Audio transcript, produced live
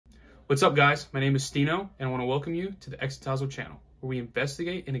What's up, guys? My name is Stino, and I want to welcome you to the Ecclesiastes channel, where we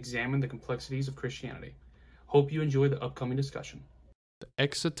investigate and examine the complexities of Christianity. Hope you enjoy the upcoming discussion. The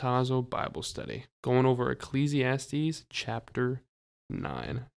Ecclesiastes Bible Study, going over Ecclesiastes chapter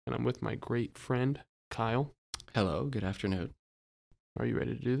 9. And I'm with my great friend, Kyle. Hello, good afternoon. Are you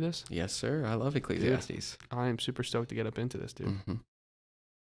ready to do this? Yes, sir. I love Ecclesiastes. I am super stoked to get up into this, dude. Mm-hmm.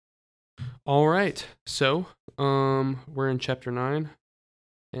 All right. So, we're in chapter 9.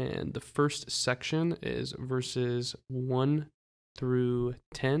 And the first section is verses 1 through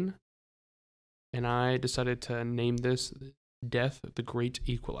 10. And I decided to name this Death, the Great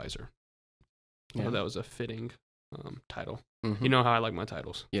Equalizer. Yeah. Oh, that was a fitting title. Mm-hmm. You know how I like my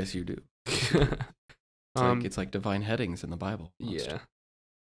titles. Yes, you do. It's It's like divine headings in the Bible. Almost. Yeah.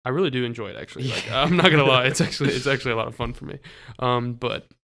 I really do enjoy it, actually. Like, I'm not gonna lie, it's actually a lot of fun for me. But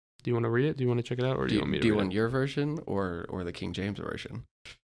do you want to read it? Do you want to check it out, or do you want me to? Do you read want it? your version or the King James version?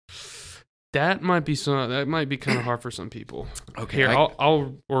 That might be kind of hard for some people. Okay, Here,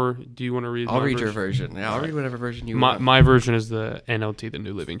 I'll or do you want to read? I'll my read version? your version. Yeah, I'll read whatever version you want. My version is the NLT, the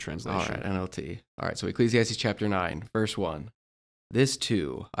New Living Translation. All right, NLT. All right, so Ecclesiastes chapter 9, verse 1. This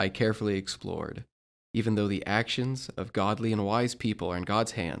too I carefully explored. Even though the actions of godly and wise people are in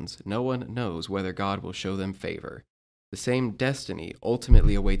God's hands, no one knows whether God will show them favor. The same destiny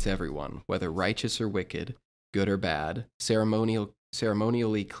ultimately awaits everyone, whether righteous or wicked, good or bad,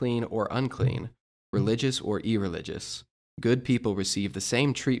 ceremonially clean or unclean, religious or irreligious. Good people receive the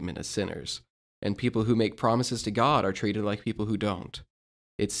same treatment as sinners, and people who make promises to God are treated like people who don't.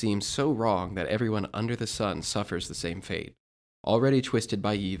 It seems so wrong that everyone under the sun suffers the same fate. Already twisted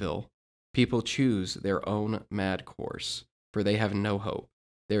by evil, people choose their own mad course, for they have no hope.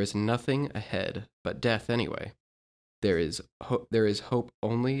 There is nothing ahead but death anyway. There is hope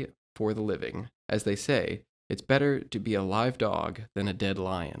only for the living. As they say, it's better to be a live dog than a dead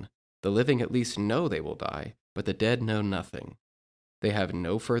lion. The living at least know they will die, but the dead know nothing. They have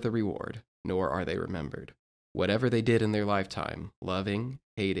no further reward, nor are they remembered. Whatever they did in their lifetime, loving,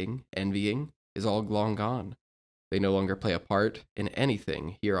 hating, envying, is all long gone. They no longer play a part in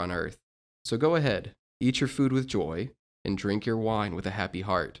anything here on earth. So go ahead, eat your food with joy, and drink your wine with a happy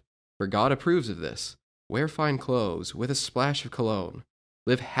heart. For God approves of this. Wear fine clothes with a splash of cologne.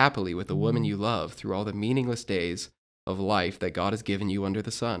 Live happily with the woman you love through all the meaningless days of life that God has given you under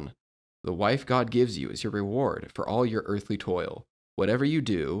the sun. The wife God gives you is your reward for all your earthly toil. Whatever you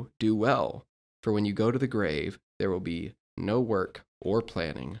do, do well. For when you go to the grave, there will be no work or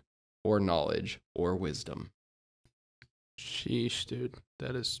planning or knowledge or wisdom. Sheesh, dude.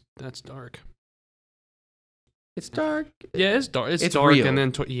 That's dark. It's dark. Yeah, it's dark. It's dark, real. and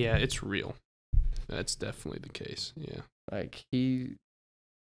then yeah, it's real. That's definitely the case. Yeah. Like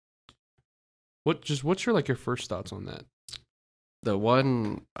What's your first thoughts on that? the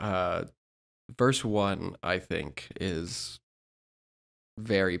one, verse 1, I think, is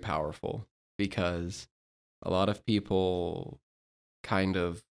very powerful because a lot of people kind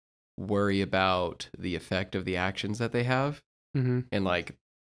of worry about the effect of the actions that they have. Mm-hmm. And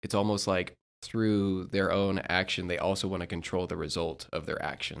it's almost like through their own action, they also want to control the result of their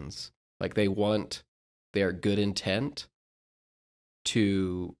actions. Like they want their good intent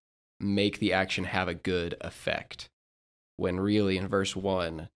to make the action have a good effect. When really in verse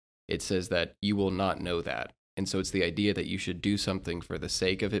 1, it says that you will not know that. And so it's the idea that you should do something for the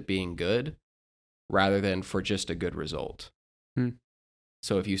sake of it being good rather than for just a good result.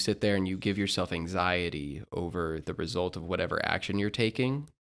 So if you sit there and you give yourself anxiety over the result of whatever action you're taking,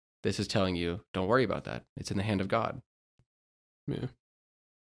 this is telling you, don't worry about that. It's in the hand of God. Yeah.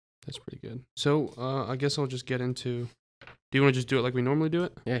 That's pretty good. So I guess I'll just get into... Do you want to just do it like we normally do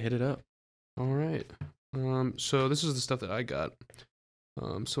it? Yeah, hit it up. All right. So this is the stuff that I got.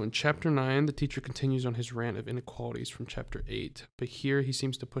 So in chapter 9, the teacher continues on his rant of inequalities from chapter 8. But here he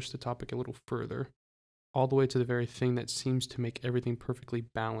seems to push the topic a little further, all the way to the very thing that seems to make everything perfectly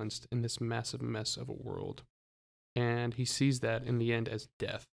balanced in this massive mess of a world. And he sees that in the end as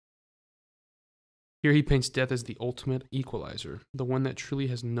death. Here he paints death as the ultimate equalizer, the one that truly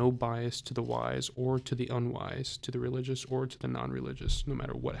has no bias to the wise or to the unwise, to the religious or to the non-religious. No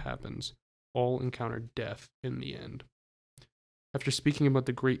matter what happens, all encounter death in the end. After speaking about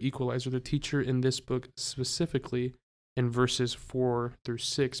the great equalizer, the teacher in this book specifically, in verses 4 through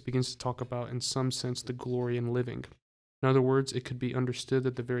 6, begins to talk about, in some sense, the glory in living. In other words, it could be understood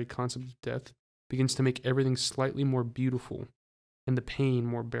that the very concept of death begins to make everything slightly more beautiful and the pain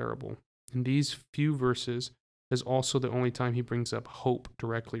more bearable. In these few verses is also the only time he brings up hope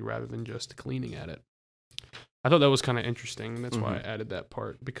directly rather than just gleaning at it. I thought that was kind of interesting. That's why I added that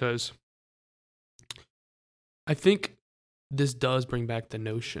part, because I think this does bring back the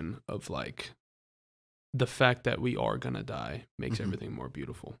notion of like the fact that we are gonna die makes everything more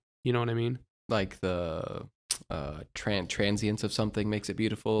beautiful. You know what I mean? Like the transience of something makes it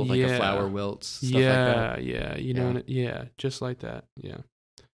beautiful, like a flower wilts, stuff like that. Yeah, you know, just like that. Yeah.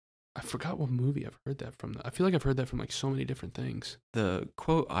 I forgot what movie I've heard that from. I feel like I've heard that from like so many different things. The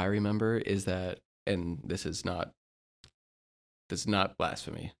quote I remember is that, and this is not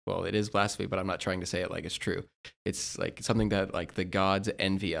blasphemy. Well, it is blasphemy, but I'm not trying to say it like it's true. It's like something that like the gods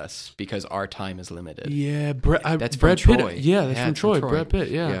envy us because our time is limited. Yeah, that's Brad from Pitt. Troy. Yeah, that's from Troy. Troy. Brad Pitt.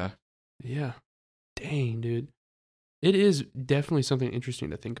 Yeah. Dang, dude. It is definitely something interesting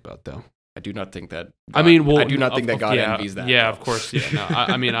to think about, though. I do not think that. I do not think that God envies that. Yeah, though. of course. Yeah, no.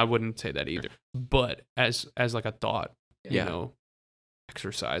 I mean, I wouldn't say that either. But as like a thought, you know,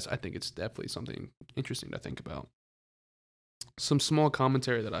 exercise, I think it's definitely something interesting to think about. Some small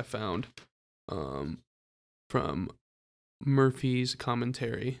commentary that I found from Murphy's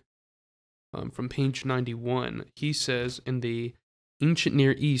commentary from page 91. He says, in the ancient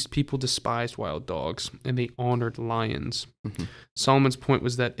Near East, people despised wild dogs, and they honored lions. Mm-hmm. Solomon's point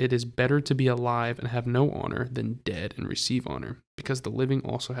was that it is better to be alive and have no honor than dead and receive honor, because the living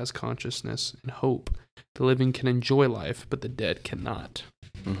also has consciousness and hope. The living can enjoy life, but the dead cannot.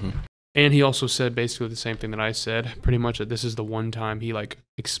 Mm-hmm. And he also said basically the same thing that I said, pretty much that this is the one time he like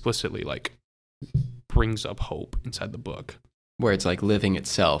explicitly like brings up hope inside the book. Where it's like living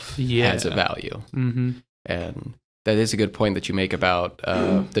itself has a value. Mm-hmm. And that is a good point that you make about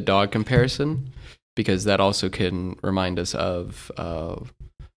the dog comparison, because that also can remind us of, I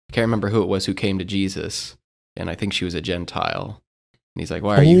can't remember who it was who came to Jesus, and I think she was a Gentile. And he's like,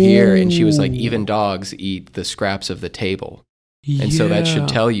 why are you here? And she was like, even dogs eat the scraps of the table. And so that should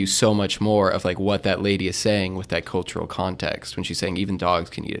tell you so much more of like what that lady is saying with that cultural context when she's saying even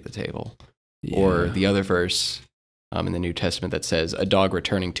dogs can eat at the table. Yeah. Or the other verse in the New Testament that says a dog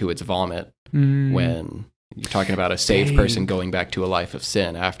returning to its vomit when you're talking about a saved person going back to a life of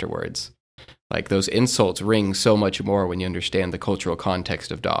sin afterwards. Like those insults ring so much more when you understand the cultural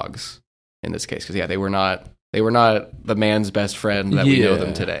context of dogs in this case. Because they were not the man's best friend that we know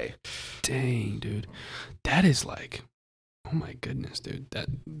them today. Dang, dude. That is like, oh my goodness, dude.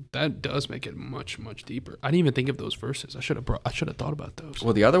 That does make it much, much deeper. I didn't even think of those verses. I should have thought about those.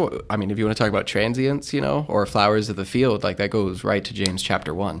 Well, the other one, I mean, if you want to talk about transients, or flowers of the field, like that goes right to James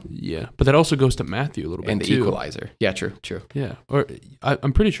chapter 1. Yeah, but that also goes to Matthew a little bit and the too. Equalizer. Yeah, true. Yeah, or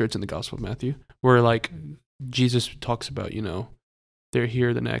I'm pretty sure it's in the Gospel of Matthew where like Jesus talks about, they're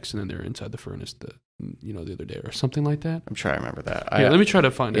here the next and then they're inside the furnace the other day or something like that. I'm trying to remember that. Let me try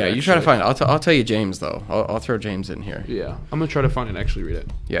to find it. Yeah, you try to find it. I'll tell you James, though. I'll throw James in here. Yeah, I'm going to try to find it and actually read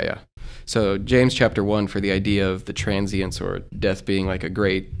it. Yeah. So James chapter 1, for the idea of the transience or death being like a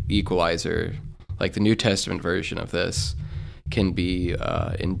great equalizer, like the New Testament version of this can be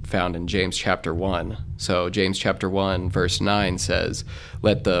found in James chapter 1. So James chapter 1, verse 9 says,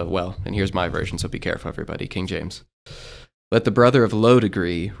 and here's my version, so be careful, everybody, King James. Let the brother of low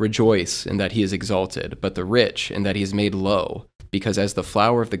degree rejoice in that he is exalted, but the rich in that he is made low, because as the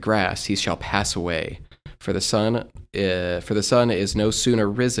flower of the grass he shall pass away. For the sun is no sooner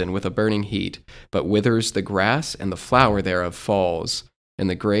risen with a burning heat, but withers the grass, and the flower thereof falls, and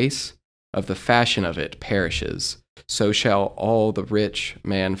the grace of the fashion of it perishes. So shall all the rich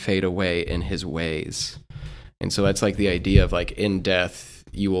man fade away in his ways. And so that's like the idea of like in death,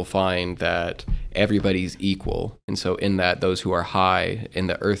 you will find that everybody's equal. And so in that, those who are high in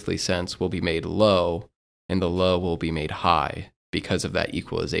the earthly sense will be made low, and the low will be made high because of that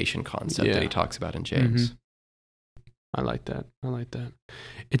equalization concept that he talks about in James. Mm-hmm. I like that.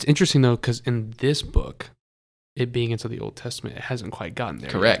 It's interesting, though, because in this book, it being into the Old Testament, it hasn't quite gotten there.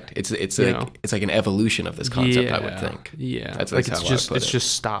 Correct. Yet. It's like an evolution of this concept, I would think. Yeah. That's like how it's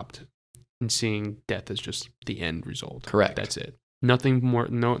just stopped in seeing death as just the end result. Correct. That's it. Nothing more,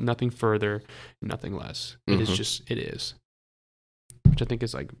 nothing further, nothing less. It is. Which I think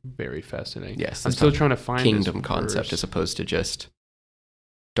is like very fascinating. Yes. I'm still trying to find kingdom concept as opposed to just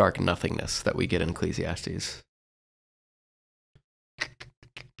dark nothingness that we get in Ecclesiastes.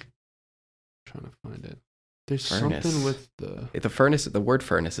 Trying to find it. There's furnace. Something with the furnace. The word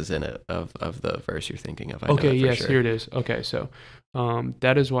furnace is in it of the verse you're thinking of. Okay, yes, sure. Here it is. Okay, so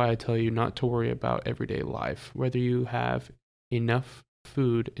that is why I tell you not to worry about everyday life, whether you have enough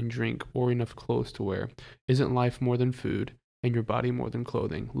food and drink or enough clothes to wear. Isn't life more than food, and your body more than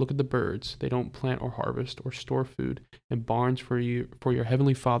clothing? Look at the birds. They don't plant or harvest or store food, and barns for your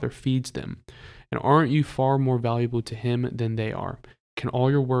heavenly Father feeds them. And aren't you far more valuable to him than they are? Can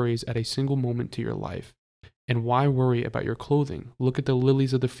all your worries add a single moment to your life? And why worry about your clothing? Look at the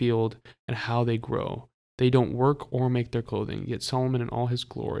lilies of the field and how they grow. They don't work or make their clothing, yet Solomon in all his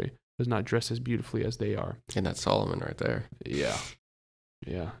glory was not dressed as beautifully as they are. And that's Solomon right there. Yeah.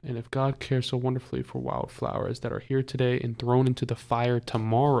 Yeah. And if God cares so wonderfully for wildflowers that are here today and thrown into the fire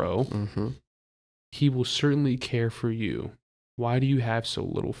tomorrow, he will certainly care for you. Why do you have so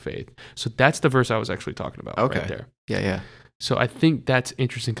little faith? So that's the verse I was actually talking about right there. Yeah. So I think that's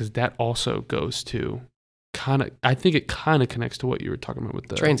interesting because that also goes to I think it kind of connects to what you were talking about with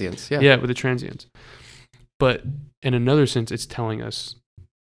the transients. Yeah, with the transients. But in another sense, it's telling us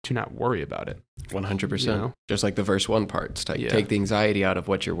to not worry about it. 100%. You know? Just like the verse 1 parts. Take the anxiety out of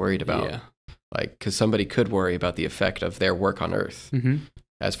what you're worried about. Yeah. Like, because somebody could worry about the effect of their work on earth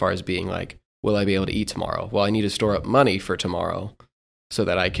as far as being like, will I be able to eat tomorrow? Well, I need to store up money for tomorrow so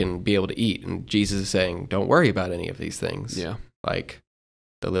that I can be able to eat. And Jesus is saying, don't worry about any of these things. Yeah. Like,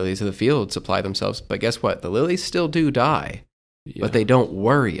 the lilies of the field supply themselves. But guess what? The lilies still do die, but they don't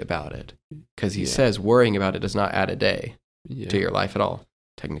worry about it. Because he says worrying about it does not add a day to your life at all.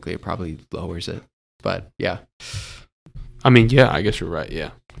 Technically, it probably lowers it. But yeah. I mean, yeah, I guess you're right.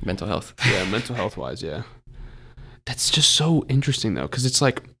 Yeah. Mental health. Yeah, mental health wise, yeah. That's just so interesting, though, because it's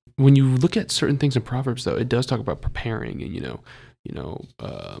like when you look at certain things in Proverbs, though, it does talk about preparing and,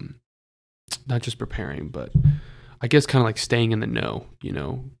 not just preparing, but I guess kind of like staying in the know,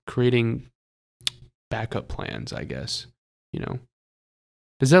 creating backup plans, I guess,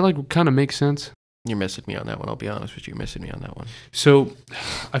 Does that like kind of make sense? You're missing me on that one. I'll be honest with you. You're missing me on that one. So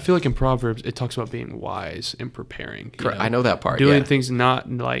I feel like in Proverbs, it talks about being wise and preparing. Correct. I know that part. Doing things,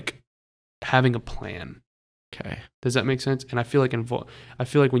 not like having a plan. Okay. Does that make sense? And I feel like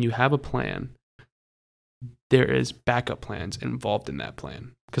when you have a plan, there is backup plans involved in that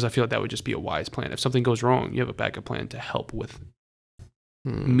plan. Because I feel like that would just be a wise plan. If something goes wrong, you have a backup plan to help with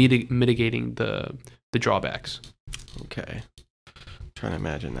mitigating the drawbacks. Okay. I'm trying to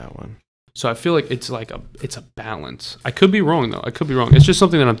imagine that one. So I feel like it's a balance. I could be wrong though. It's just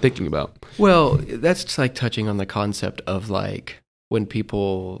something that I'm thinking about. Well, that's just like touching on the concept of like when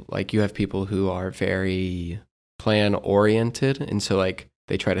people like you have people who are very plan oriented, and so like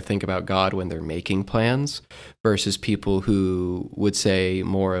they try to think about God when they're making plans, versus people who would say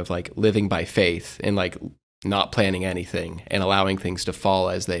more of like living by faith and like not planning anything and allowing things to fall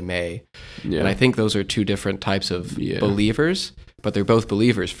as they may. Yeah. And I think those are two different types of believers, but they're both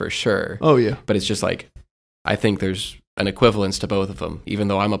believers for sure. Oh, yeah. But it's just like, I think there's an equivalence to both of them. Even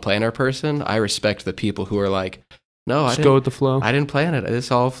though I'm a planner person, I respect the people who are like, no, just go with the flow. I didn't plan it.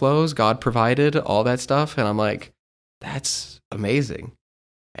 This all flows. God provided all that stuff. And I'm like, that's amazing.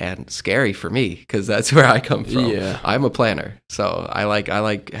 And scary for me because that's where I come from. Yeah. I'm a planner, so I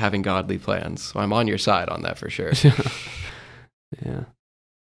like having godly plans. So I'm on your side on that for sure. Yeah.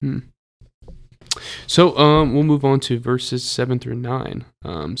 So we'll move on to verses 7 through 9.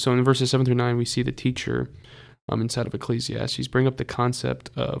 So in verses 7 through 9, we see the teacher inside of Ecclesiastes bring up the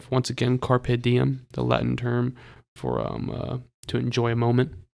concept of, once again, carpe diem, the Latin term for to enjoy a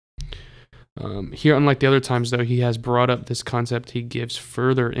moment. Here, unlike the other times, though, he has brought up this concept. He gives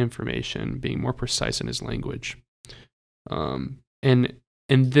further information, being more precise in his language. And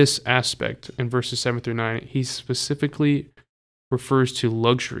in this aspect, in verses 7 through 9, he specifically refers to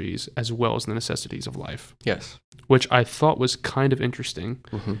luxuries as well as the necessities of life. Yes. Which I thought was kind of interesting.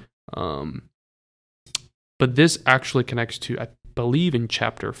 But this actually connects to, I believe, in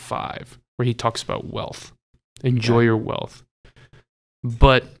chapter 5, where he talks about wealth. Enjoy your wealth.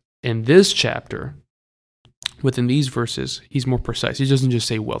 But in this chapter, within these verses, he's more precise. He doesn't just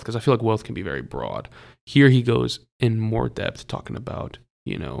say wealth, because I feel like wealth can be very broad. Here he goes in more depth, talking about,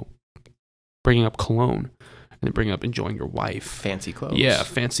 bringing up cologne, and then bringing up enjoying your wife. Fancy clothes. Yeah,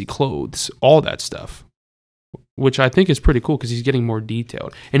 fancy clothes, all that stuff, which I think is pretty cool because he's getting more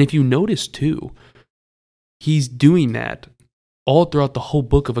detailed. And if you notice, too, he's doing that all throughout the whole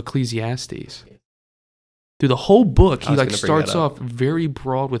book of Ecclesiastes. Through the whole book, he starts off very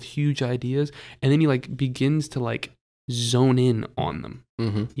broad with huge ideas, and then he begins to zone in on them,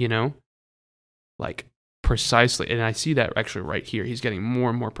 precisely. And I see that actually right here. He's getting more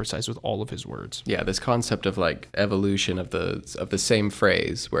and more precise with all of his words. Yeah, this concept of evolution of the same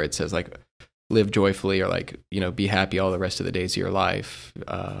phrase where it says live joyfully or be happy all the rest of the days of your life.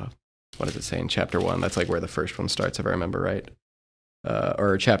 What does it say in chapter 1? That's where the first one starts, if I remember right.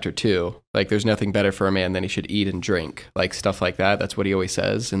 Or chapter 2, there's nothing better for a man than he should eat and drink, stuff like that. That's what he always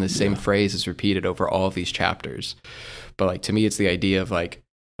says, and the same phrase is repeated over all of these chapters. But to me, it's the idea of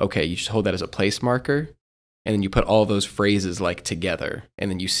okay, you just hold that as a place marker, and then you put all those phrases together,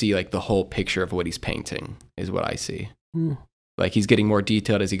 and then you see the whole picture of what he's painting is what I see. Like he's getting more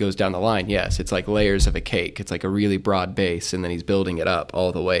detailed as he goes down the line. Yes, it's like layers of a cake. It's like a really broad base, and then he's building it up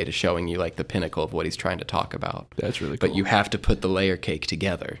all the way to showing you like the pinnacle of what he's trying to talk about. That's really cool. But you have to put the layer cake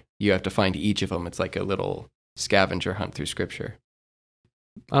together. You have to find each of them. It's like a little scavenger hunt through scripture.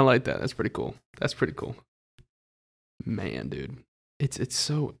 I like that. That's pretty cool. Man, dude. It's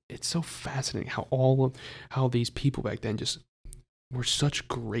so fascinating how these people back then just were such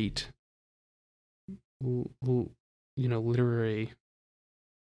great literary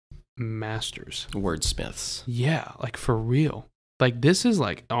masters. Wordsmiths. Yeah, like for real. Like this is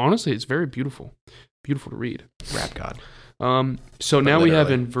like, honestly, it's very beautiful. Beautiful to read. Rap God. So But now we have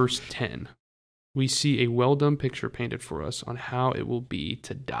literally. in verse 10, we see a well-done picture painted for us on how it will be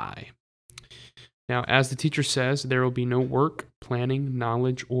to die. Now, as the teacher says, there will be no work, planning,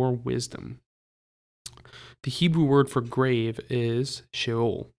 knowledge, or wisdom. The Hebrew word for grave is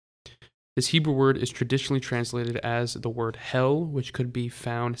Sheol. This Hebrew word is traditionally translated as the word hell, which could be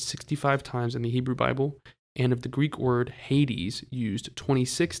found 65 times in the Hebrew Bible, and of the Greek word Hades, used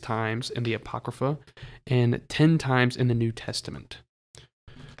 26 times in the Apocrypha and 10 times in the New Testament.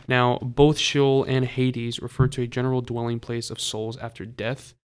 Now, both Sheol and Hades refer to a general dwelling place of souls after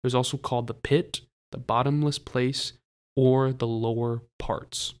death. It was also called the pit, the bottomless place, or the lower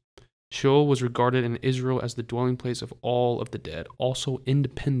parts. Sheol was regarded in Israel as the dwelling place of all of the dead, also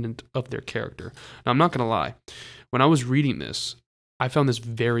independent of their character. Now, I'm not going to lie. When I was reading this, I found this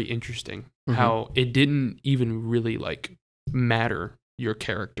very interesting, how it didn't even really, like, matter your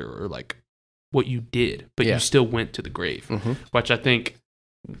character or, like, what you did, but you still went to the grave, which I think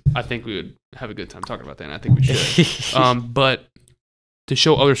we would have a good time talking about that, and I think we should. But to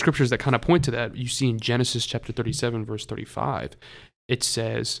show other scriptures that kind of point to that, you see in Genesis chapter 37, verse 35, it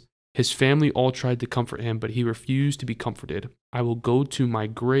says, his family all tried to comfort him, but he refused to be comforted. I will go to my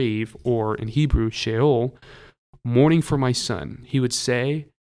grave, or in Hebrew, Sheol, mourning for my son, he would say,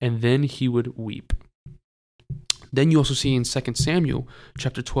 and then he would weep. Then you also see in 2 Samuel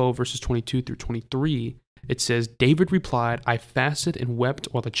chapter 12, verses 22 through 23, it says, David replied, I fasted and wept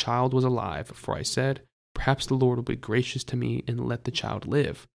while the child was alive, for I said, perhaps the Lord will be gracious to me and let the child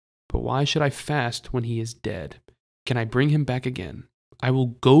live. But why should I fast when he is dead? Can I bring him back again? I will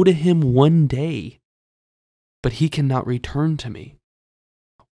go to him one day, but he cannot return to me.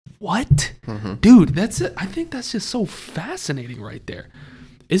 What? Dude, that's it. I think that's just so fascinating right there.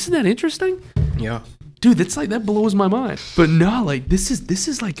 Isn't that interesting? Yeah. Dude, that's like, that blows my mind. But no, like this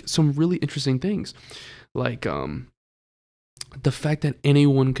is like some really interesting things. Like the fact that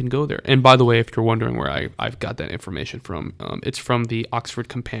anyone can go there. And by the way, if you're wondering where I've got that information from, it's from the Oxford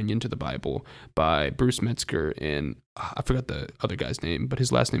Companion to the Bible by Bruce Metzger, and I forgot the other guy's name, but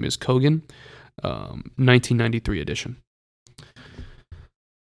his last name is Kogan, 1993 edition.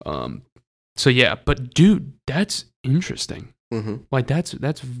 So yeah, but dude, that's interesting. Like that's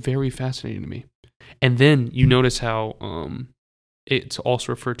very fascinating to me. And then you notice how it's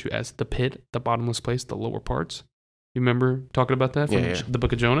also referred to as the pit, the bottomless place, the lower parts. You remember talking about that from the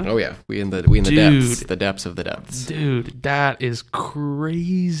Book of Jonah? Oh yeah, we in the depths of the depths. Dude, that is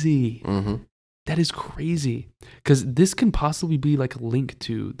crazy. That is crazy. Because this can possibly be like a link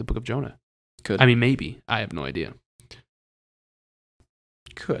to the Book of Jonah. Could. I mean, maybe. I have no idea.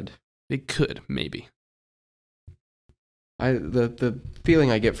 Could. It could, maybe. The feeling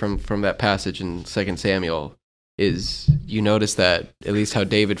I get from that passage in 2 Samuel is you notice that, at least how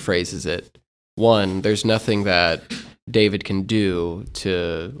David phrases it, one, there's nothing that David can do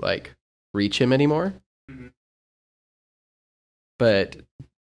to like reach him anymore. But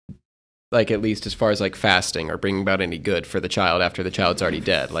like, at least as far as like fasting or bringing about any good for the child after the child's already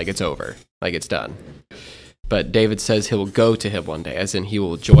dead, like it's over, like it's done. But David says he will go to him one day, as in he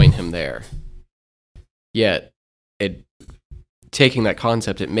will join him there. Yet, taking that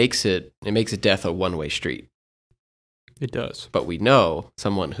concept, it makes death a one-way street. It does. But we know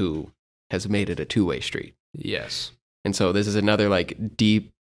someone who has made it a two-way street. Yes. And so this is another like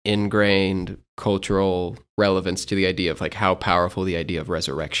deep, ingrained cultural relevance to the idea of like how powerful the idea of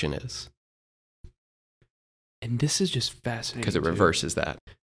resurrection is. And this is just fascinating. Because it reverses that.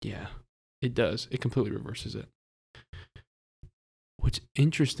 Yeah, it does. It completely reverses it. What's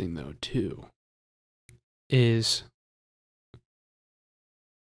interesting though, too, is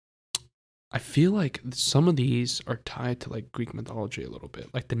I feel like some of these are tied to like Greek mythology a little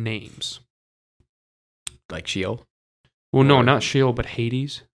bit, like the names. Like Sheol? Well, no, not Sheol, but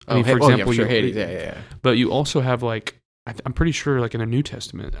Hades. I mean, for example, Hades. Yeah. But you also have like, I'm pretty sure like in the New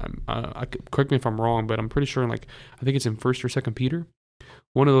Testament, correct me if I'm wrong, but I'm pretty sure like, I think it's in 1st or 2nd Peter.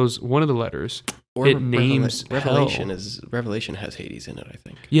 One of the letters, or it names Revelation has Hades in it, I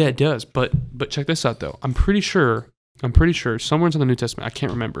think. Yeah, it does. But check this out though. I'm pretty sure I'm pretty sure somewhere in the New Testament, I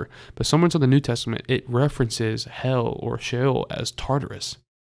can't remember, but somewhere in the New Testament, it references hell or Sheol as Tartarus,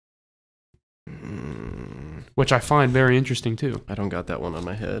 which I find very interesting too. I don't got that one on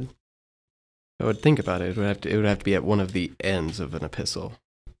my head. I would think about it. It would have to be at one of the ends of an epistle,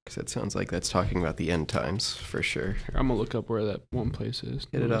 because it sounds like that's talking about the end times for sure. Here, I'm gonna look up where that one place is.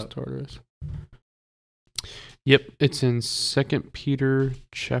 Hit it up. Tartarus. Yep, it's in 2 Peter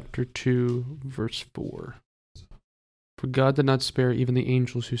chapter 2, verse 4. For God did not spare even the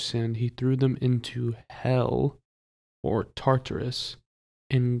angels who sinned. He threw them into hell, or Tartarus,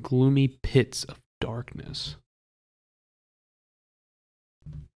 in gloomy pits of darkness,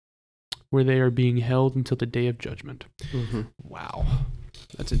 where they are being held until the day of judgment. Mm-hmm. Wow.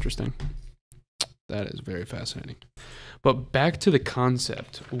 That's interesting. That is very fascinating. But back to the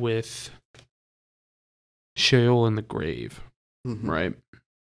concept with Sheol in the grave, right?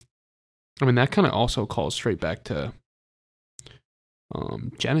 I mean, that kind of also calls straight back to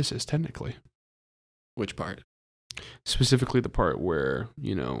Genesis, technically. Which part? Specifically the part where,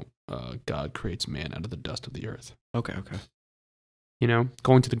 God creates man out of the dust of the earth. Okay.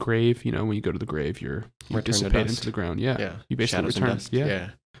 Going to the grave, when you go to the grave, you dissipate into the ground. Yeah. You basically return.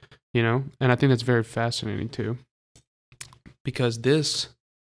 Yeah. And I think that's very fascinating too. Because this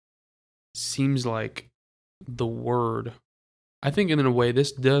seems like the word, I think in a way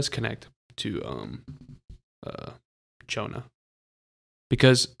this does connect to Jonah.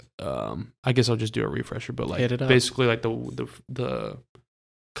 Because I guess I'll just do a refresher, but like basically like the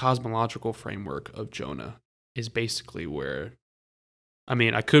cosmological framework of Jonah is basically where, I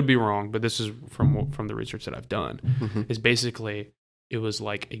mean, I could be wrong, but this is from the research that I've done, is basically it was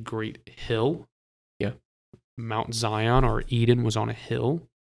like a great hill. Yeah. Mount Zion or Eden was on a hill,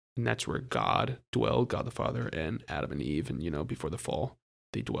 and that's where God dwelled, God the Father and Adam and Eve, and before the fall,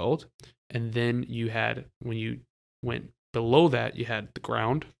 they dwelled. And then you had, when you went below that, you had the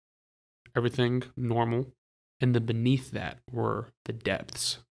ground, everything normal, and then beneath that were the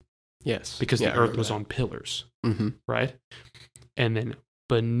depths. Yes. Because the earth was on pillars, right? And then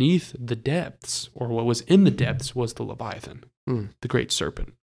beneath the depths, or what was in the depths, was the Leviathan, the great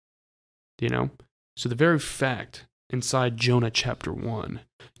serpent. So the very fact inside Jonah chapter 1,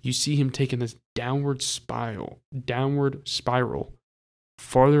 you see him taking this downward spiral,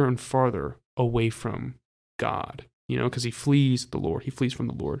 farther and farther away from God. Because he flees from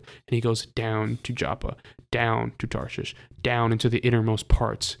the Lord, and he goes down to Joppa, down to Tarshish, down into the innermost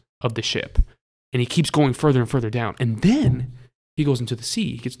parts of the ship. And he keeps going further and further down. And then he goes into the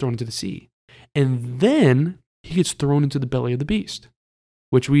sea. He gets thrown into the sea. And then he gets thrown into the belly of the beast,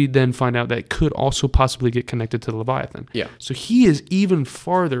 which we then find out that could also possibly get connected to the Leviathan. Yeah. So he is even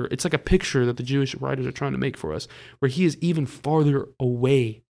farther. It's like a picture that the Jewish writers are trying to make for us, where he is even farther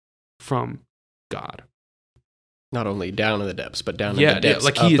away from God. Not only down in the depths, but down in the depths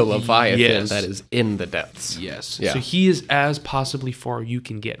like of the Leviathan that is in the depths. Yes. Yeah. So he is as possibly far you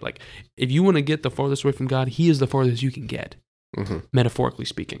can get. Like, if you want to get the farthest away from God, he is the farthest you can get. Metaphorically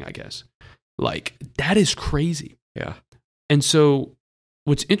speaking, I guess. Like, that is crazy. Yeah. And so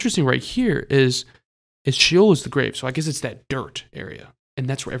what's interesting right here is Sheol is the grave. So I guess it's that dirt area. And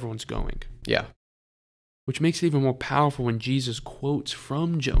that's where everyone's going. Yeah. Which makes it even more powerful when Jesus quotes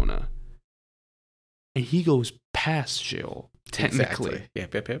from Jonah. And he goes past Sheol, technically.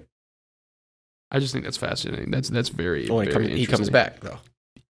 Exactly. Yep. I just think that's fascinating. That's very, very interesting. He comes back, though.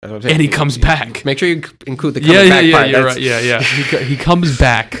 And he comes back. Make sure you include the coming back part. You're right. Yeah. He comes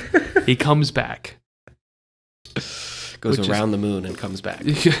back. He comes back. Goes around the moon and comes back.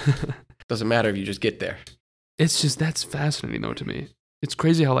 Doesn't matter if you just get there. It's just, that's fascinating, though, to me. It's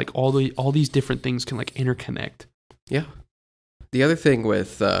crazy how, like, all these different things can, like, interconnect. Yeah. The other thing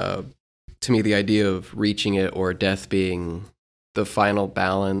with... to me, the idea of reaching it or death being the final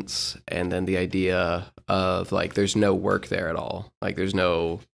balance, and then the idea of, like, there's no work there at all. Like, there's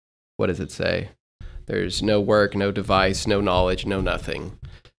no, what does it say? There's no work, no device, no knowledge, no nothing.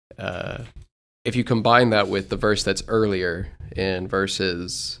 If you combine that with the verse that's earlier in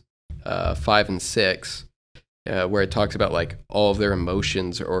verses 5 and 6, where it talks about, like, all of their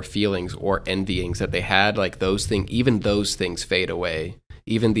emotions or feelings or envyings that they had, like, those things, even those things fade away.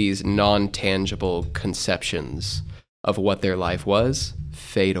 Even these non-tangible conceptions of what their life was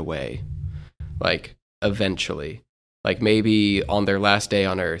fade away. Like, eventually. Like, maybe on their last day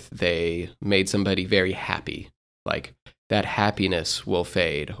on earth, they made somebody very happy. Like, that happiness will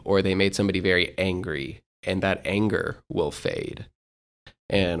fade. Or they made somebody very angry, and that anger will fade.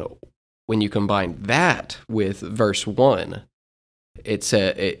 And when you combine that with verse 1,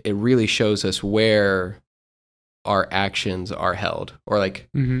 it really shows us where our actions are held, or like,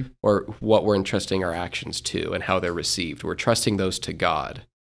 or what we're entrusting our actions to and how they're received. We're trusting those to God.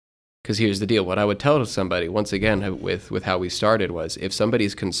 Because here's the deal. What I would tell somebody, once again, with how we started, was if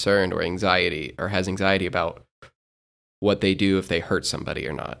somebody's concerned or anxiety or has anxiety about what they do if they hurt somebody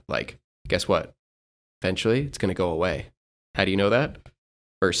or not, like, guess what? Eventually, it's going to go away. How do you know that?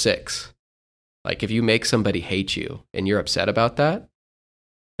 Verse 6. Like, if you make somebody hate you and you're upset about that,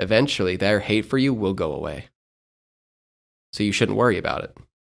 eventually their hate for you will go away. So you shouldn't worry about it.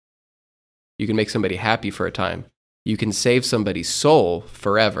 You can make somebody happy for a time. You can save somebody's soul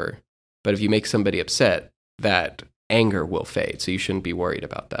forever. But if you make somebody upset, that anger will fade. So you shouldn't be worried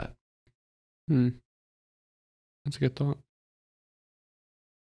about that. That's a good thought.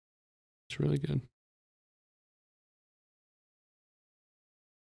 It's really good.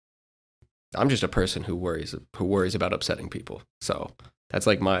 I'm just a person who worries about upsetting people. So that's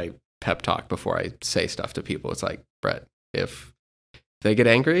like my pep talk before I say stuff to people. It's like, Brett, if they get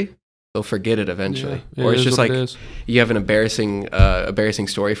angry, they'll forget it eventually. Yeah, or it's just like you have an embarrassing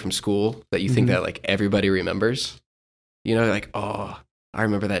story from school that you think that like everybody remembers. You know, like, oh, I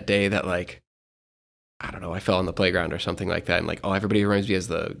remember that day that like, I don't know, I fell on the playground or something like that. And like, oh, everybody remembers me as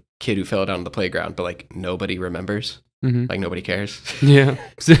the kid who fell down on the playground, but like nobody remembers. Like nobody cares. Yeah.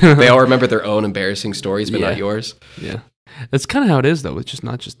 They all remember their own embarrassing stories, but not yours. Yeah. That's kind of how it is though. It's just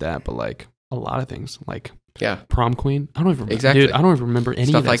not just that, but like a lot of things. Like prom queen. I don't even remember. Dude, I don't even remember any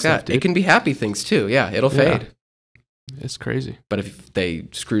stuff of that like stuff, that. It can be happy things too. Yeah, it'll fade. It's crazy. But if they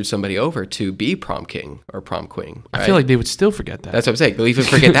screwed somebody over to be prom king or prom queen, right? I feel like they would still forget that. That's what I'm saying. They'll even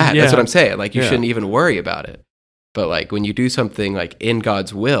forget that. That's what I'm saying. Like you shouldn't even worry about it. But like when you do something like in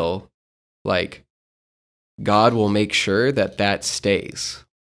God's will, like God will make sure that that stays,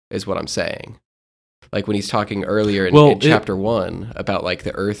 is what I'm saying. Like when he's talking earlier in chapter 1 about like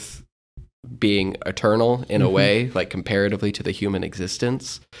the earth being eternal in a way, like comparatively to the human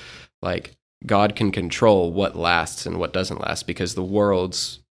existence, like God can control what lasts and what doesn't last because the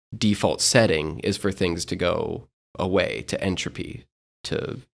world's default setting is for things to go away, to entropy,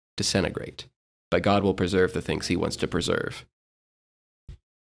 to disintegrate. But God will preserve the things he wants to preserve.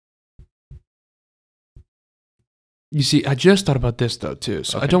 You see, I just thought about this though too.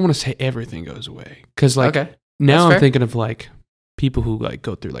 So I don't want to say everything goes away because like That's now I'm fair. thinking of like people who like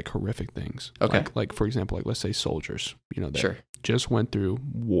go through like horrific things. Okay. Like for example, like let's say soldiers, you know, that just went through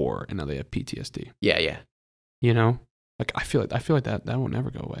war and now they have PTSD. Yeah, yeah. You know, like I feel like that won't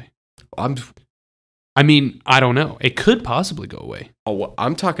never go away. I mean, I don't know. It could possibly go away. Oh, well,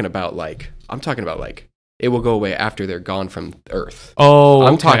 I'm talking about like it will go away after they're gone from Earth. Oh,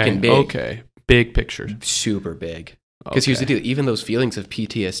 I'm talking big. Okay, big picture, super big. Because here's the deal: even those feelings of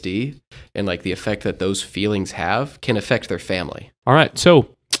PTSD and like the effect that those feelings have can affect their family. All right,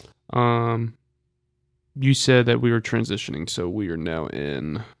 so, you said that we were transitioning, so we are now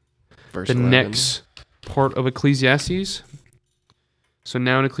in Verse the 11. next part of Ecclesiastes. So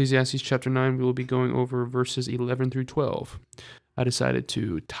now in Ecclesiastes chapter 9, we will be going over verses 11 through 12. I decided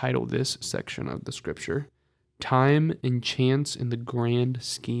to title this section of the scripture, Time and Chance in the Grand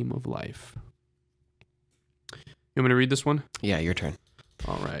Scheme of Life. You want me to read this one? Yeah, your turn.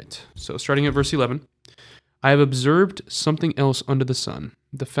 All right. So starting at verse 11. I have observed something else under the sun.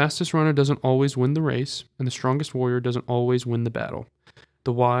 The fastest runner doesn't always win the race, and the strongest warrior doesn't always win the battle.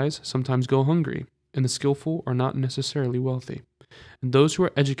 The wise sometimes go hungry, and the skillful are not necessarily wealthy. And those who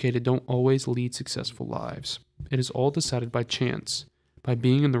are educated don't always lead successful lives. It is all decided by chance, by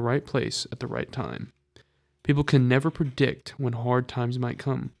being in the right place at the right time. People can never predict when hard times might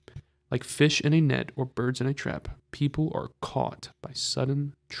come. Like fish in a net or birds in a trap, people are caught by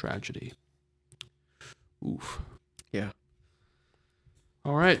sudden tragedy. Oof. Yeah.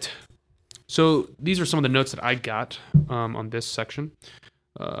 All right. So these are some of the notes that I got on this section.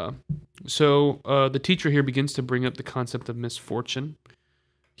 So the teacher here begins to bring up the concept of misfortune.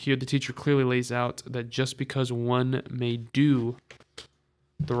 Here the teacher clearly lays out that just because one may do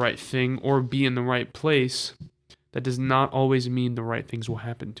the right thing or be in the right place, that does not always mean the right things will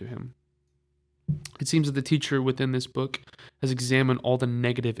happen to him. It seems that the teacher within this book has examined all the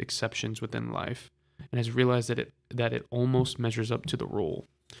negative exceptions within life and has realized that it almost measures up to the rule.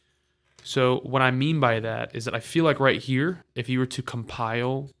 So what I mean by that is that I feel like right here, if you were to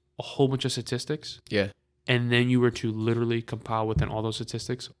compile a whole bunch of statistics, and then you were to literally compile within all those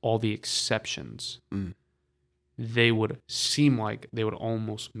statistics all the exceptions, they would seem like they would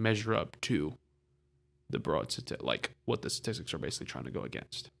almost measure up to the broad like what the statistics are basically trying to go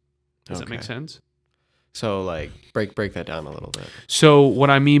against. Does that make sense? So like break that down a little bit. So what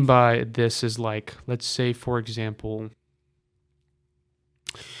I mean by this is like, let's say for example,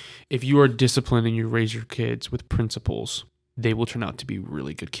 if you are disciplined and you raise your kids with principles, they will turn out to be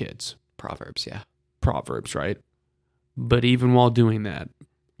really good kids. Proverbs, yeah. Proverbs, right? But even while doing that,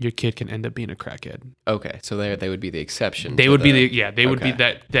 your kid can end up being a crackhead. Okay, so they would be the exception. They would be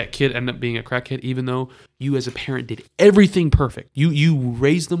that kid end up being a crackhead, even though you as a parent did everything perfect. You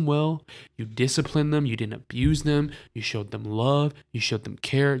raised them well, you disciplined them, you didn't abuse them, you showed them love, you showed them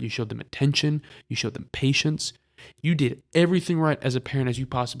care, you showed them attention, you showed them patience. You did everything right as a parent as you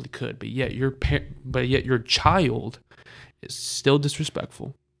possibly could, but yet your child is still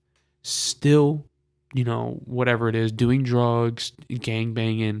disrespectful, still, whatever it is, doing drugs, gang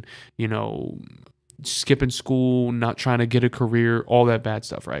banging, skipping school, not trying to get a career, all that bad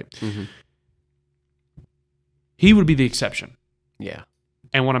stuff, right? Mm-hmm. He would be the exception. Yeah.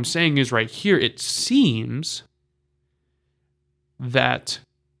 And what I'm saying is right here, it seems that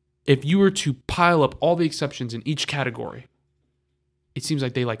if you were to pile up all the exceptions in each category, it seems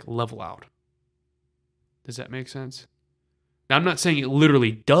like they level out. Does that make sense? Now, I'm not saying it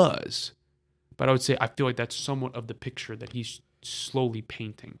literally does, but I would say I feel like that's somewhat of the picture that he's slowly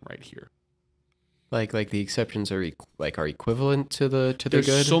painting right here. Like the exceptions are equivalent to the good.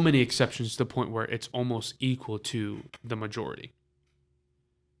 There's so many exceptions to the point where it's almost equal to the majority.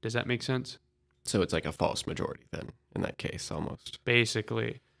 Does that make sense? So it's like a false majority then, in that case, almost.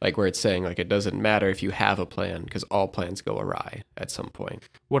 Basically. Like where it's saying it doesn't matter if you have a plan because all plans go awry at some point.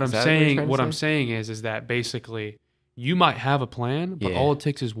 What I'm saying is that basically you might have a plan, but all it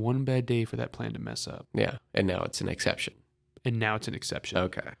takes is one bad day for that plan to mess up. Yeah, and now it's an exception.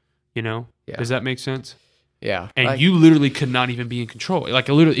 Okay. Yeah. Does that make sense? Yeah. And you literally could not even be in control.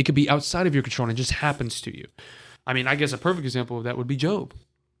 It could be outside of your control and it just happens to you. I mean, I guess a perfect example of that would be Job.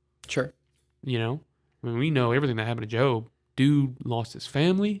 Sure. We know everything that happened to Job. Dude lost his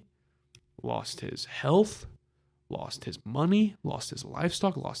family, lost his health, lost his money, lost his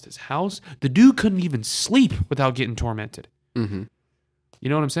livestock, lost his house. The dude couldn't even sleep without getting tormented. Mm-hmm. You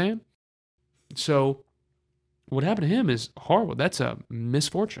know what I'm saying? So what happened to him is horrible. That's a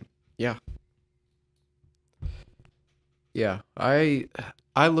misfortune. Yeah. Yeah. I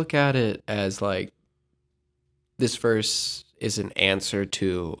look at it as this verse is an answer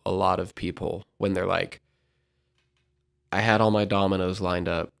to a lot of people when they're like, I had all my dominoes lined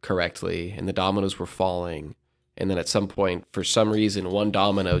up correctly and the dominoes were falling. And then at some point, for some reason, one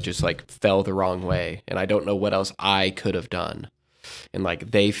domino just fell the wrong way. And I don't know what else I could have done. And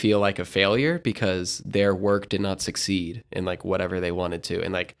they feel like a failure because their work did not succeed in whatever they wanted to.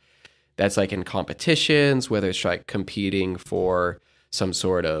 And that's in competitions, whether it's competing for some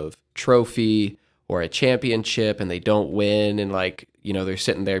sort of trophy or a championship and they don't win. And they're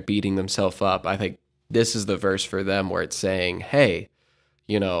sitting there beating themselves up. I think this is the verse for them where it's saying, hey,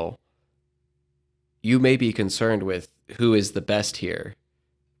 you may be concerned with who is the best here,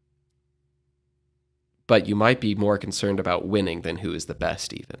 but you might be more concerned about winning than who is the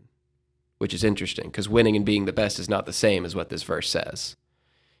best even, which is interesting because winning and being the best is not the same as what this verse says.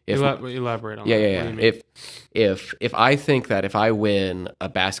 Elaborate on that. Yeah. If I think that if I win a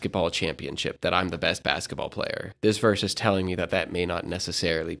basketball championship that I'm the best basketball player, this verse is telling me that may not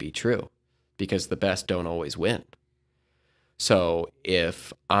necessarily be true because the best don't always win. So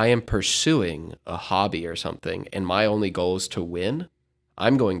if I am pursuing a hobby or something and my only goal is to win,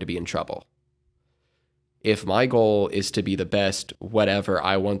 I'm going to be in trouble. If my goal is to be the best whatever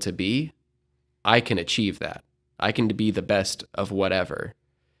I want to be, I can achieve that. I can be the best of whatever,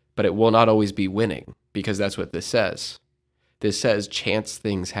 but it will not always be winning because that's what this says. This says chance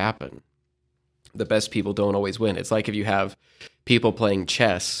things happen. The best people don't always win. It's like if you have people playing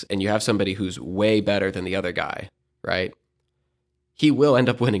chess and you have somebody who's way better than the other guy, right? He will end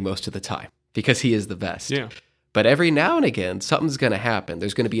up winning most of the time because he is the best. Yeah. But every now and again, something's going to happen.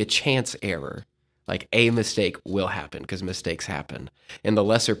 There's going to be a chance error. A mistake will happen because mistakes happen. And the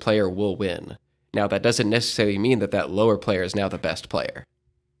lesser player will win. Now, that doesn't necessarily mean that lower player is now the best player.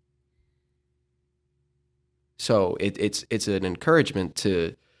 So it's an encouragement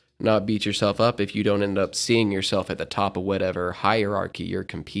to not beat yourself up if you don't end up seeing yourself at the top of whatever hierarchy you're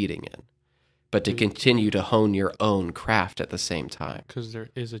competing in, but to continue to hone your own craft at the same time. Because there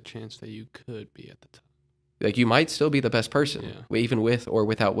is a chance that you could be at the top. You might still be the best person, even with or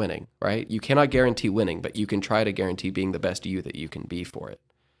without winning, right? You cannot guarantee winning, but you can try to guarantee being the best you that you can be for it.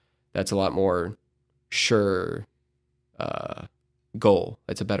 That's a lot more sure goal.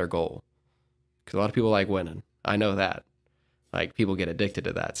 It's a better goal. Because a lot of people like winning. I know that. People get addicted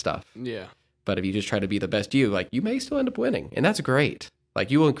to that stuff. Yeah. But if you just try to be the best you may still end up winning. And that's great.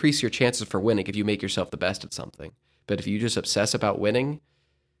 You will increase your chances for winning if you make yourself the best at something. But if you just obsess about winning,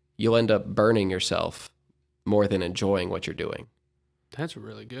 you'll end up burning yourself more than enjoying what you're doing. That's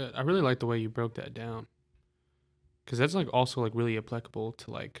really good. I really like the way you broke that down. Because that's like also like really applicable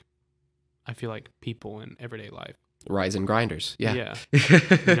to like, I feel like people in everyday life. Rise and grinders. Yeah. Yeah.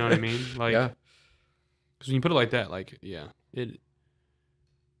 You know what I mean? Like, Yeah. because when you put it like that, like, yeah, it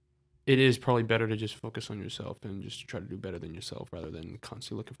is probably better to just focus on yourself and just try to do better than yourself rather than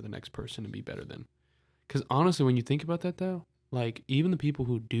constantly looking for the next person to be better than. Because honestly, when you think about that though, like even the people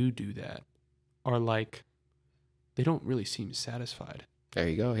who do that are like, they don't really seem satisfied. There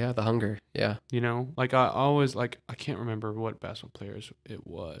you go. Yeah, the hunger. Yeah. You know, like I always like, I can't remember what basketball players it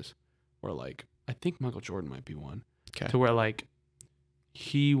was, where like I think Michael Jordan might be one. Okay. To where like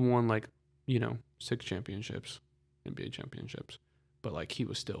he won like, 6 championships, NBA championships, but like he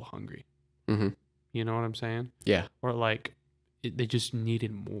was still hungry. Mm-hmm. You know what I'm saying? Yeah. Or like they just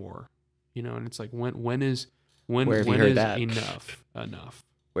needed more. And it's like when Where have you heard that? enough?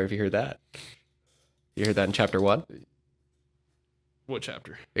 Where have you heard that? You heard that in chapter 1? What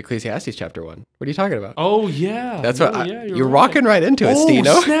chapter? Ecclesiastes chapter 1. What are you talking about? Oh yeah, That's you're right. rocking right into it, Oh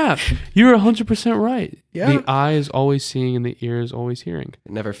Stino. snap! You're 100% right. Yeah. The eye is always seeing and the ear is always hearing.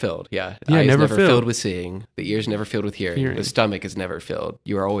 Never filled. Yeah. Yeah, Eyes never filled filled with seeing. The ears never filled with hearing. Hearing. The stomach is never filled.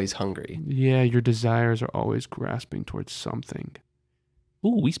 You are always hungry. Yeah, your desires are always grasping towards something.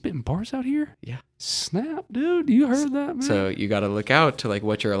 Ooh, we spitting bars out here? Yeah. Snap, dude. You heard that, man? So you got to look out to like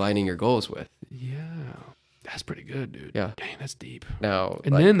what you're aligning your goals with. Yeah. That's pretty good, dude. Yeah. Dang, that's deep. Now,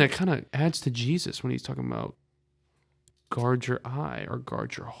 And then that kind of adds to Jesus when he's talking about guard your eye or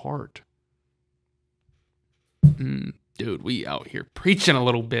guard your heart. Dude, we out here preaching a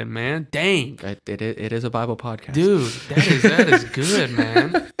little bit, man. Dang. it is a Bible podcast. Dude, that is good,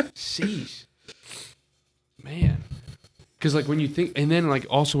 man. Sheesh. Man. Because like when you think, and then like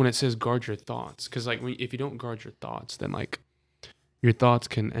also when it says guard your thoughts, because like if you don't guard your thoughts, then like your thoughts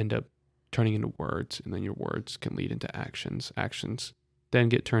can end up turning into words, and then your words can lead into actions. Actions then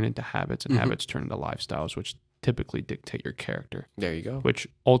get turned into habits, and habits turn into lifestyles, which typically dictate your character. There you go. Which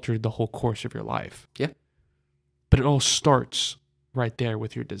altered the whole course of your life. Yeah. But it all starts right there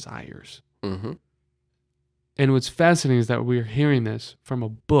with your desires. Mm-hmm. And what's fascinating is that we're hearing this from a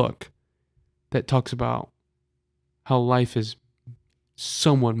book that talks about how life is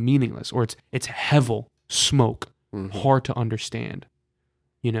somewhat meaningless, or it's hevel, smoke, hard to understand.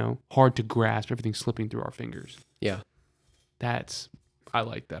 Hard to grasp, everything slipping through our fingers. Yeah. I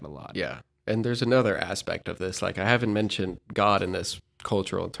like that a lot. Yeah. And there's another aspect of this. Like, I haven't mentioned God in this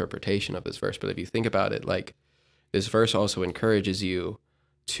cultural interpretation of this verse, but if you think about it, like, this verse also encourages you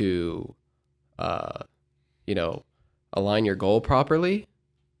to, align your goal properly,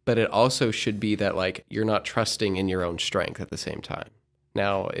 but it also should be that, like, you're not trusting in your own strength at the same time.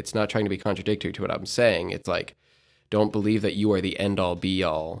 Now, it's not trying to be contradictory to what I'm saying. It's like, don't believe that you are the end-all,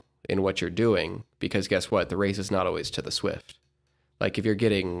 be-all in what you're doing, because guess what? The race is not always to the swift. Like, if you're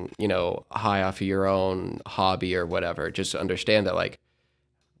getting, high off of your own hobby or whatever, just understand that, like,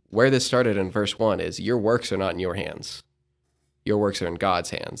 where this started in verse 1 is your works are not in your hands. Your works are in God's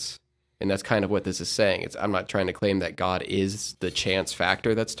hands. And that's kind of what this is saying. I'm not trying to claim that God is the chance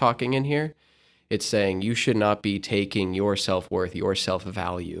factor that's talking in here. It's saying you should not be taking your self-worth, your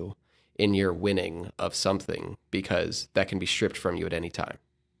self-value in your winning of something, because that can be stripped from you at any time,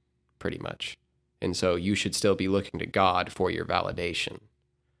 pretty much. And so you should still be looking to God for your validation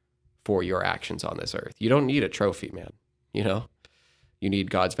for your actions on this earth. You don't need a trophy, man. You need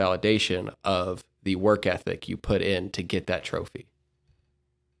God's validation of the work ethic you put in to get that trophy.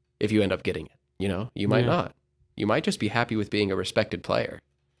 If you end up getting it, you might not. You might just be happy with being a respected player,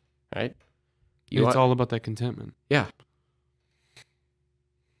 right? It's all about that contentment. Yeah.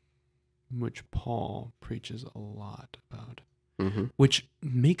 Which Paul preaches a lot about. Mm-hmm. Which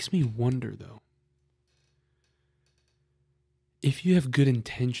makes me wonder, though, if you have good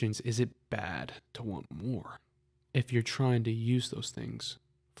intentions, is it bad to want more? If you're trying to use those things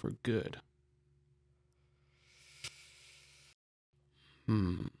for good.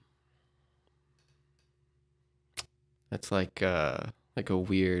 That's like a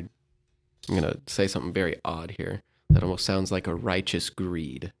weird, I'm going to say something very odd here. That almost sounds like a righteous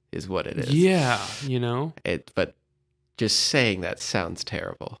greed is what it is. Yeah, But just saying that sounds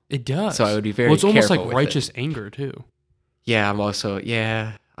terrible. It does. So I would be very careful. Well, it's almost like with righteous anger, too. Yeah,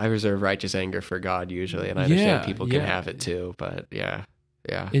 I reserve righteous anger for God usually, and I understand people can have it too, but yeah.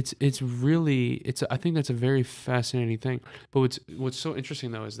 It's really I think that's a very fascinating thing. But what's so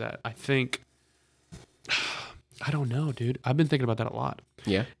interesting though is that I think I don't know, dude. I've been thinking about that a lot.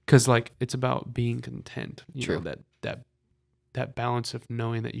 Yeah. Cuz like it's about being content, True. that balance of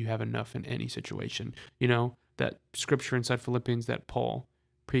knowing that you have enough in any situation. That scripture inside Philippians that Paul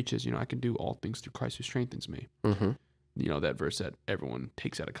preaches, I can do all things through Christ who strengthens me. Mm-hmm. that verse that everyone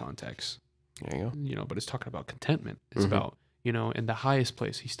takes out of context. There you go. But it's talking about contentment. It's Mm-hmm. about, in the highest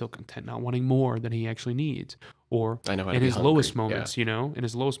place, he's still content, not wanting more than he actually needs. Or I know how to in be his hungry. lowest moments, in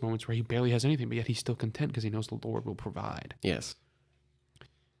his lowest moments where he barely has anything, but yet he's still content because he knows the Lord will provide. Yes.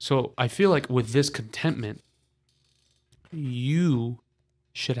 So I feel like with this contentment, you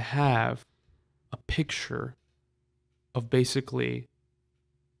should have a picture of basically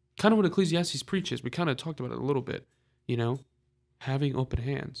kind of what Ecclesiastes preaches. We kind of talked about it a little bit, having open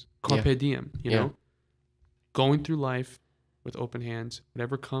hands, carpe diem, going through life with open hands.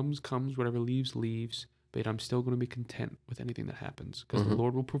 Whatever comes, comes. Whatever leaves, leaves. But I'm still going to be content with anything that happens because the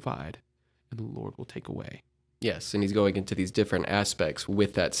Lord will provide and the Lord will take away. Yes, and he's going into these different aspects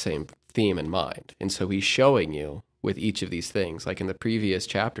with that same theme in mind. And so he's showing you with each of these things. Like in the previous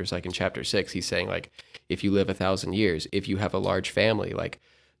chapters, like in chapter 6, he's saying, like, if you live 1,000 years, if you have a large family, like,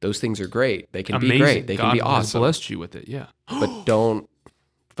 those things are great. They can be great. They can be awesome. God has blessed you with it, yeah. But don't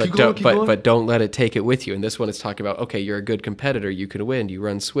let it take it with you. And this one is talking about, okay, you're a good competitor. You can win. You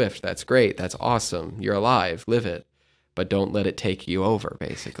run swift. That's great. That's awesome. You're alive. Live it. But don't let it take you over,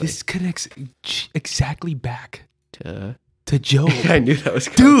 basically. This connects exactly back To Job. I knew that was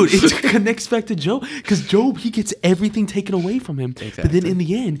coming. Dude, it connects back to Job. Because Job, he gets everything taken away from him. Exactly. But then in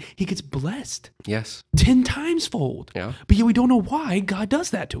the end, he gets blessed Yes. 10 times fold. Yeah. But yet we don't know why God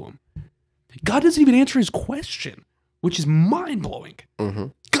does that to him. God doesn't even answer his question, which is mind-blowing. Mm-hmm.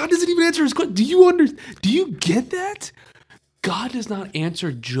 God doesn't even answer his question. Do you get that? God does not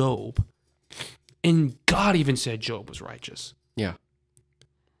answer Job. And God even said Job was righteous. Yeah.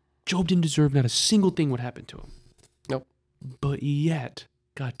 Job didn't deserve not a single thing would happen to him. Nope. But yet,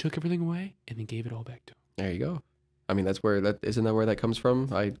 God took everything away and then gave it all back to him. There you go. I mean, isn't that where that comes from?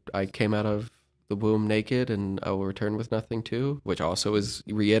 I came out of the womb naked and I will return with nothing too, which also is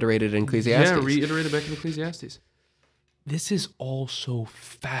reiterated in Ecclesiastes. Yeah, reiterated back in Ecclesiastes. This is all so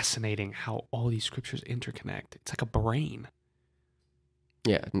fascinating how all these scriptures interconnect. It's like a brain.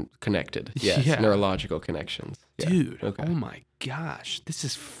 Yeah, connected. Yes, Yeah. neurological connections. Yeah. Dude, Okay. oh my gosh. This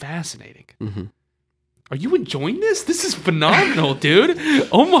is fascinating. Mm-hmm. Are you enjoying this? This is phenomenal, dude.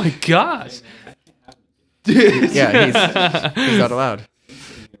 Oh my gosh. Yeah, he's not allowed.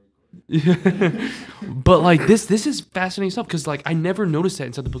 But like this is fascinating stuff because like I never noticed that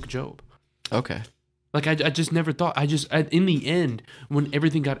inside the book of Job. Okay. Like I just never thought. In the end, when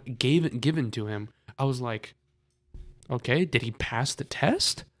everything got given to him, I was like, okay, did he pass the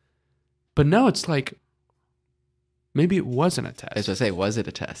test? But no, it's like maybe it wasn't a test. As I say, was it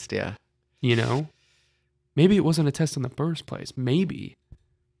a test? Yeah. Maybe it wasn't a test in the first place. Maybe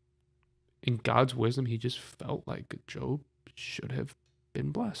in God's wisdom, he just felt like Job should have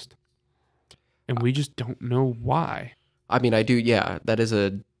been blessed, and we just don't know why. I mean, I do. Yeah, that is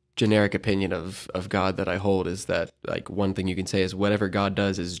a generic opinion of God that I hold, is that like one thing you can say is whatever God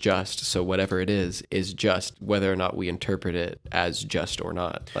does is just. So whatever it is just, whether or not we interpret it as just or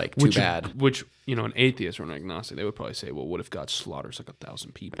not. Like too bad. Which an atheist or an agnostic, they would probably say, well, what if God slaughters like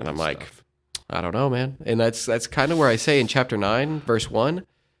 1,000 people? And I'm like, I don't know, man. And that's kind of where I say in chapter 9, verse 1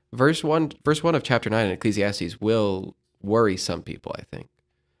 of chapter 9 in Ecclesiastes will worry some people, I think.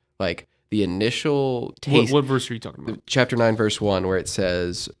 Like the initial taste. What verse are you talking about? Chapter 9, verse 1, where it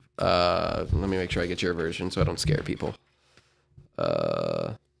says, let me make sure I get your version so I don't scare people.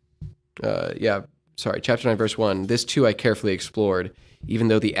 Chapter 9, verse 1. This too I carefully explored. Even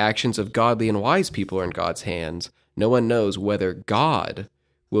though the actions of godly and wise people are in God's hands, no one knows whether God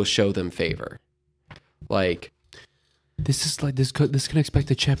will show them favor. Like, this is like this connects back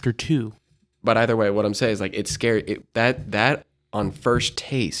to chapter 2. But either way, what I'm saying is like it's scary. That on first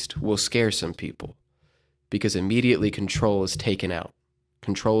taste will scare some people because immediately control is taken out.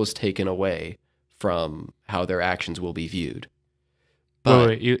 Control is taken away from how their actions will be viewed. But,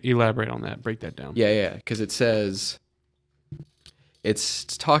 wait, elaborate on that. Break that down. Yeah, because it says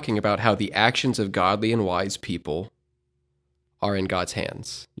it's talking about how the actions of godly and wise people are in God's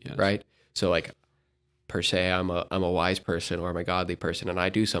hands, Yes. right? So like per se, I'm a wise person or I'm a godly person and I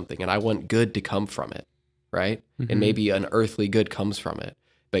do something and I want good to come from it, right? Mm-hmm. And maybe an earthly good comes from it,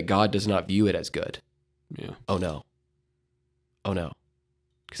 but God does not view it as good. Yeah. Oh no.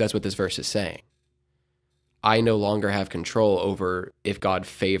 Because that's what this verse is saying. I no longer have control over if God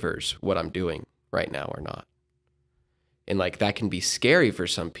favors what I'm doing right now or not. And like that can be scary for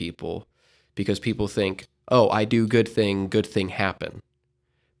some people because people think, oh, I do good thing happen.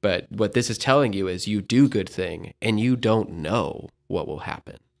 But what this is telling you is you do good thing and you don't know what will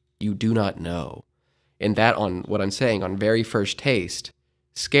happen. You do not know. And that, on what I'm saying, on very first taste,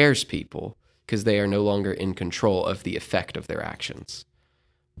 scares people because they are no longer in control of the effect of their actions.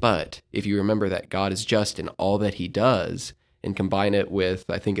 But if you remember that God is just in all that he does, and combine it with,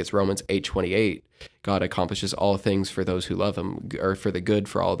 I think it's Romans 8:28, God accomplishes all things for those who love him, or for the good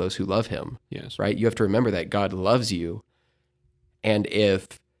for all those who love him. Yes. Right? You have to remember that God loves you. And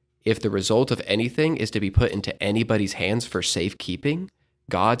if the result of anything is to be put into anybody's hands for safekeeping,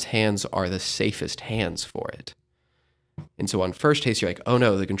 God's hands are the safest hands for it. And so on first taste, you're like, oh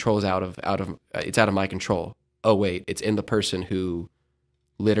no, the control is it's out of my control. Oh wait, it's in the person who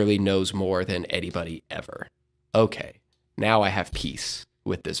literally knows more than anybody ever. Okay, now I have peace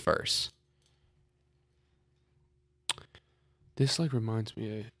with this verse. This like reminds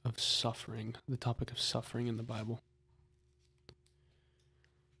me of suffering, the topic of suffering in the Bible.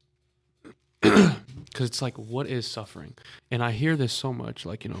 Because it's like, what is suffering? And I hear this so much,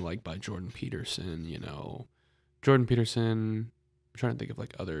 like, like by Jordan Peterson, I'm trying to think of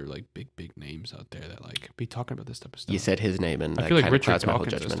like other like big names out there that like be talking about this type of stuff. You said his name, and I that feel like kind of Richard clouds my whole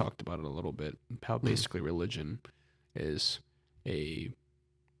Dawkins has judgment. talked about it a little bit, how basically religion is a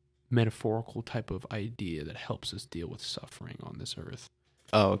metaphorical type of idea that helps us deal with suffering on this earth.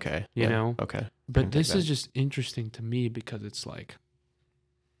 Oh, okay. You know? Okay. But this is just interesting to me because it's like,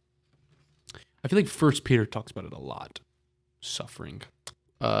 I feel like First Peter talks about it a lot. Suffering.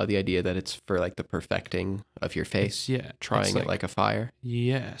 The idea that it's for like the perfecting of your faith. Trying it like a fire.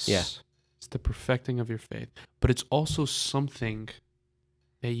 Yes. Yeah. It's the perfecting of your faith. But it's also something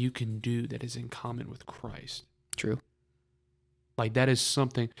that you can do that is in common with Christ. True. Like that is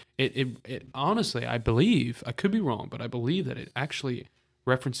something, it honestly, I believe, I could be wrong, but I believe that it actually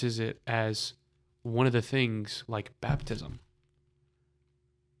references it as one of the things like baptism.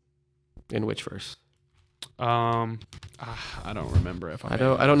 In which verse? I don't remember if I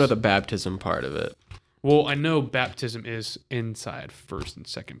don't know the baptism part of it. Well, I know baptism is inside 1st and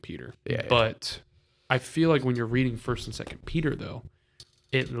 2nd Peter. Yeah. But I feel like when you're reading 1st and 2nd Peter, though,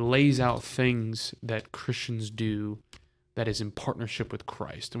 it lays out things that Christians do that is in partnership with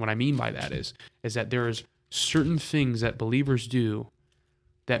Christ. And what I mean by that is that there is certain things that believers do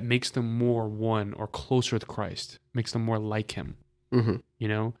that makes them more one or closer with Christ, makes them more like him.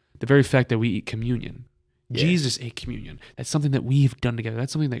 Mm-hmm. The very fact that we eat communion. Yeah. Jesus ate communion. That's something that we've done together.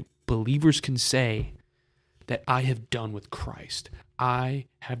 That's something that believers can say that I have done with Christ. I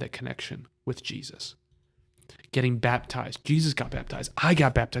have that connection with Jesus. Getting baptized. Jesus got baptized. I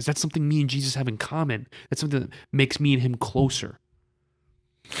got baptized. That's something me and Jesus have in common. That's something that makes me and him closer.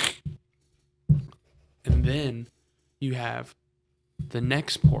 And then you have the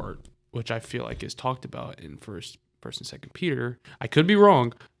next part, which I feel like is talked about in First and 2nd Peter. I could be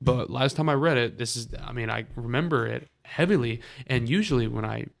wrong, but last time I read it, I remember it heavily. And usually when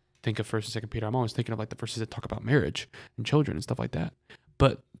I think of 1st and 2nd Peter, I'm always thinking of like the verses that talk about marriage and children and stuff like that.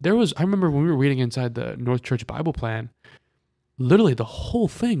 But I remember when we were reading inside the North Church Bible plan, literally the whole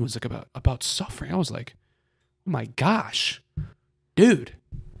thing was like about suffering. I was like, oh my gosh, dude,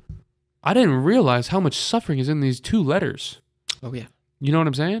 I didn't realize how much suffering is in these 2 letters. Oh yeah. You know what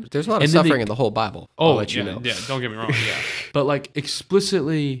I'm saying? There's a lot of suffering in the whole Bible. Oh, I'll let you yeah, know. Yeah, don't get me wrong. Yeah, but like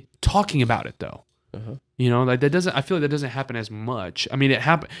explicitly talking about it though. Uh-huh. Like that doesn't. I feel like that doesn't happen as much. I mean, it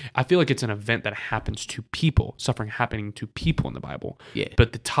happen. I feel like it's an event that happens to people. Suffering happening to people in the Bible. Yeah.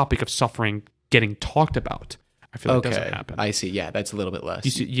 But the topic of suffering getting talked about, I feel like doesn't happen. I see. Yeah, that's a little bit less.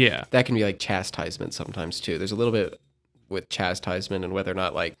 You see, yeah. That can be like chastisement sometimes too. There's a little bit with chastisement and whether or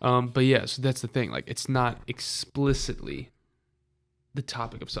not like. But yeah, so that's the thing. Like, it's not explicitly. The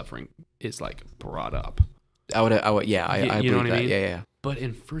topic of suffering is like brought up. I believe that. Yeah. But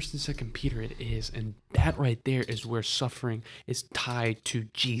in 1st and 2nd Peter, it is, and that right there is where suffering is tied to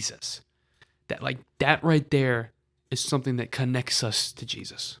Jesus. That right there is something that connects us to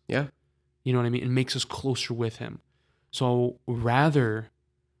Jesus. Yeah. You know what I mean? It makes us closer with him. So rather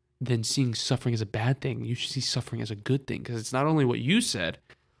than seeing suffering as a bad thing, you should see suffering as a good thing, because it's not only what you said,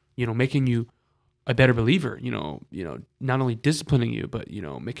 making you a better believer, not only disciplining you, but,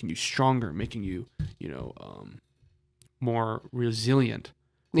 making you stronger, making you, more resilient,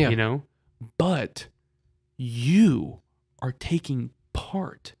 but you are taking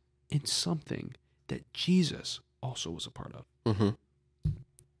part in something that Jesus also was a part of. Mm-hmm.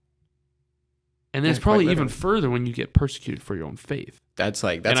 And then it's probably even further when you get persecuted for your own faith. That's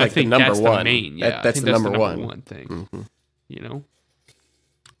like the number one. The main, yeah, that's the number one thing. Mm-hmm.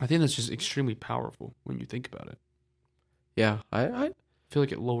 I think that's just extremely powerful when you think about it. Yeah, I feel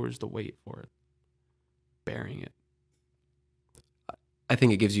like it lowers the weight for it, bearing it. I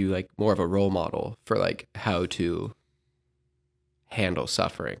think it gives you like more of a role model for like how to handle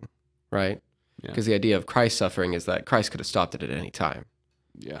suffering, right? Because the idea of Christ suffering is that Christ could have stopped it at any time.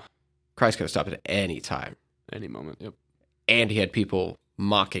 Yeah. Christ could have stopped it at any time. Any moment, yep. And he had people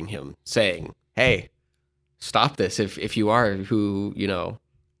mocking him, saying, "Hey, stop this if you are who,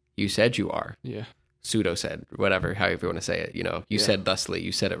 you said you are." Yeah. Pseudo said, whatever, however you want to say it, you said thusly,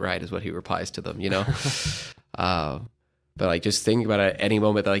 you said it right, is what he replies to them, But like, just think about it at any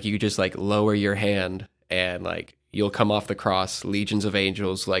moment that like you could just like lower your hand and like you'll come off the cross, legions of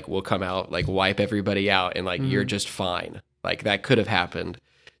angels like will come out, like wipe everybody out, and like you're just fine. Like that could have happened.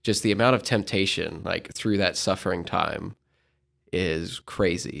 Just the amount of temptation like through that suffering time is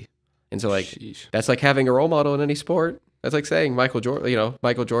crazy. And so like Sheesh. that's like having a role model in any sport. That's like saying Michael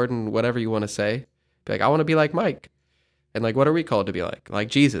Jordan, whatever you want to say. Be like, I want to be like Mike. And like, what are we called to be like? Like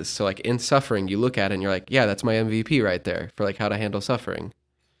Jesus. So like in suffering, you look at it and you're like, yeah, that's my MVP right there for like how to handle suffering.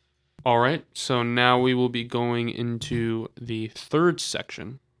 All right. So now we will be going into the third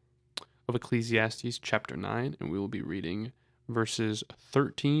section of Ecclesiastes chapter 9, and we will be reading verses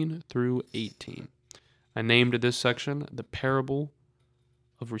 13 through 18. I named this section the parable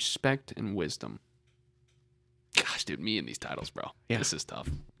of respect and wisdom. Gosh, dude, me and these titles, bro. Yeah. This is tough.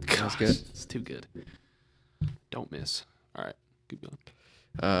 That's good. It's too good. Don't miss. All right, keep going.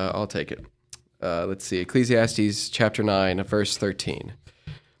 I'll take it. Let's see. Ecclesiastes chapter 9, verse 13.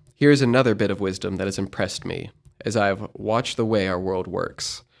 Here's another bit of wisdom that has impressed me as I have watched the way our world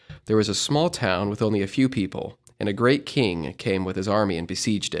works. There was a small town with only a few people, and a great king came with his army and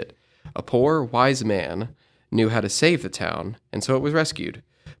besieged it. A poor, wise man knew how to save the town, and so it was rescued.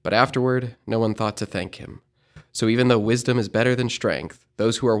 But afterward, no one thought to thank him. So even though wisdom is better than strength,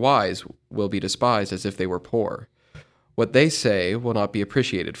 those who are wise will be despised as if they were poor. What they say will not be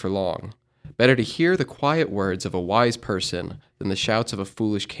appreciated for long. Better to hear the quiet words of a wise person than the shouts of a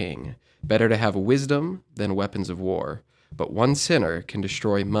foolish king. Better to have wisdom than weapons of war. But one sinner can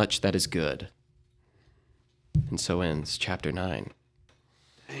destroy much that is good. And so ends chapter 9.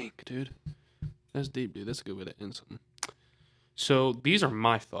 Dang, dude. That's deep, dude. That's a good way to end something. So these are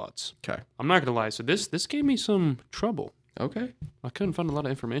my thoughts. Okay. I'm not gonna lie. So this gave me some trouble. Okay. I couldn't find a lot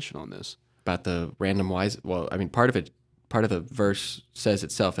of information on this. About the random wise. Well, I mean, part of the verse says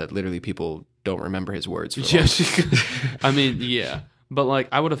itself that literally people don't remember his words. For Yes. I mean, yeah. But like,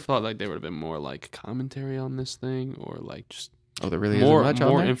 I would have thought like there would have been more like commentary on this thing, or like just there really more isn't much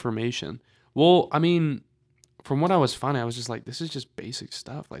on there? information. Well, I mean, from what I was finding, I was just like, this is just basic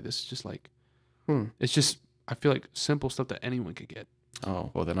stuff. Like this is just like, it's just, I feel like simple stuff that anyone could get. Oh,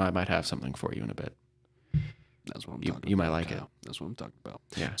 well, then I might have something for you in a bit. That's what I'm talking about. You might like Kyle. it. That's what I'm talking about.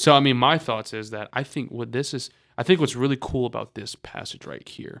 Yeah. So, I mean, my thoughts is that I think what's really cool about this passage right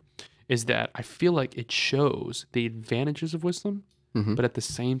here is that I feel like it shows the advantages of wisdom, but at the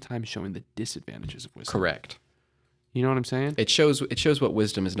same time showing the disadvantages of wisdom. Correct. You know what I'm saying? It shows what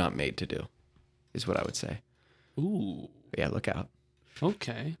wisdom is not made to do, is what I would say. Ooh. Yeah, look out.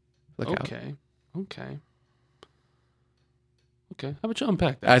 Okay. Look out. Okay. How about you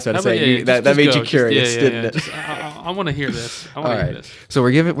unpack that? I was about to say, that made you curious, didn't it? I want to hear this. All right. So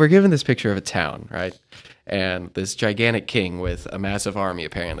we're given this picture of a town, right? And this gigantic king with a massive army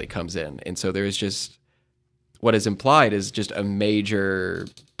apparently comes in. And so there is just, what is implied is just a major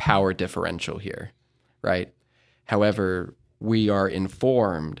power differential here, right? However, we are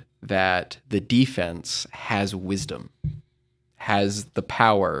informed that the defense has wisdom, has the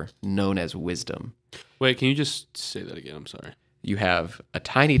power known as wisdom. Wait, can you just say that again? I'm sorry. You have a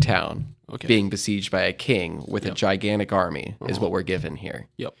tiny town being besieged by a king with a gigantic army is what we're given here.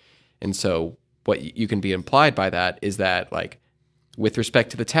 Yep. And so what you can be implied by that is that, like, with respect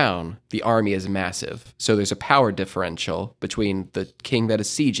to the town, the army is massive. So there's a power differential between the king that is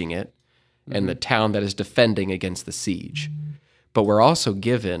sieging it and the town that is defending against the siege. But we're also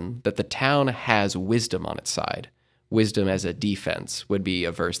given that the town has wisdom on its side. Wisdom as a defense would be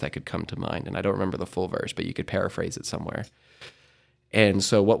a verse that could come to mind. And I don't remember the full verse, but you could paraphrase it somewhere. And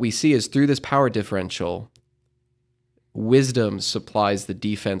so what we see is through this power differential, wisdom supplies the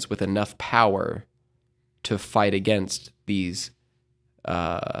defense with enough power to fight against these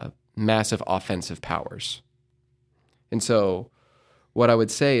massive offensive powers. And so what I would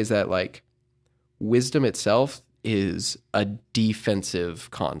say is that, like, wisdom itself is a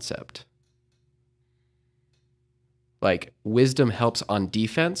defensive concept. Like, wisdom helps on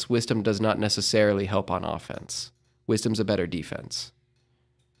defense. Wisdom does not necessarily help on offense. Wisdom's a better defense,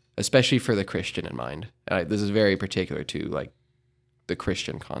 especially for the Christian in mind. This is very particular to, like, the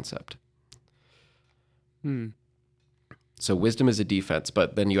Christian concept. So wisdom is a defense,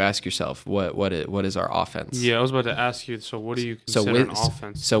 but then you ask yourself, what is our offense? Yeah, I was about to ask you, so what do you consider an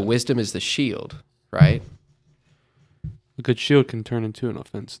offense? So wisdom is the shield, right? A good shield can turn into an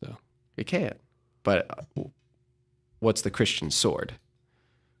offense, though. It can. But what's the Christian sword?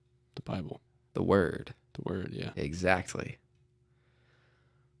 The Bible. The Word. The Word, yeah. Exactly.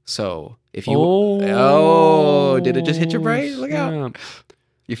 So if you... Oh, did it just hit your brain? Look out. snap.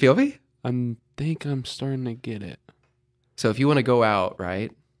 You feel me? I think I'm starting to get it. So if you want to go out,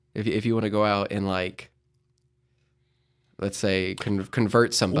 right? If you want to go out and like, let's say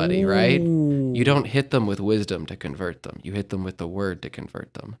convert somebody, right? You don't hit them with wisdom to convert them. You hit them with the word to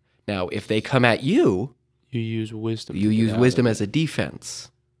convert them. Now, if they come at you, You use wisdom. you use wisdom as a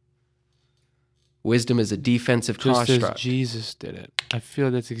defense. Wisdom is a defensive just construct. as Jesus did it. I feel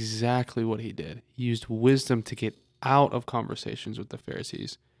that's exactly what he did. He used wisdom to get out of conversations with the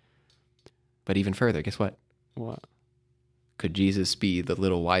Pharisees. But even further, guess what? What? Could Jesus be the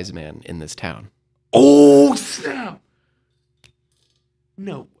little wise man in this town? Oh, snap!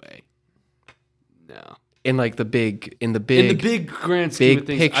 No way. No. In like the big In the big grand scheme of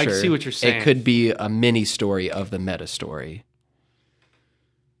things, picture, I see what you're saying. it could be a mini story of the meta story.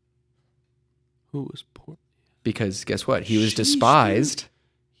 Who was poor? Because guess what? He was Sheesh, despised.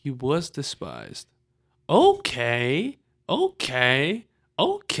 He was despised. Okay. All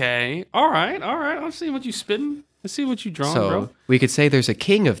right. I'm seeing what you spitting. I see what you drawing, So bro. we could say there's a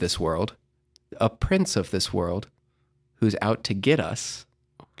king of this world, a prince of this world, who's out to get us,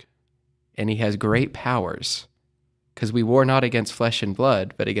 Okay. and he has great powers. Because we war not against flesh and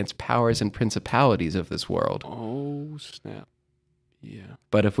blood, but against powers and principalities of this world. Oh, snap. Yeah.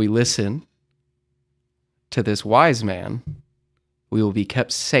 But if we listen to this wise man, we will be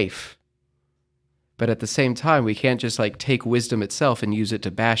kept safe. But at the same time, we can't just like take wisdom itself and use it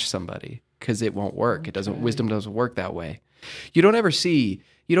to bash somebody, because it won't work. It doesn't. Okay. Wisdom doesn't work that way. You don't ever see.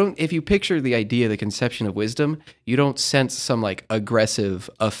 You don't. If you picture the idea, the conception of wisdom, you don't sense some like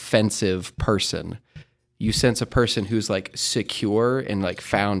aggressive, offensive person. You sense a person who's like secure and like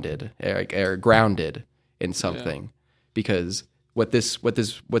founded or grounded in something, because what this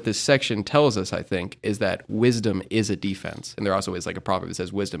section tells us, I think, is that wisdom is a defense, and there also is like a proverb that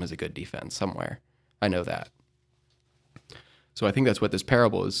says wisdom is a good defense somewhere. I know that. So I think that's what this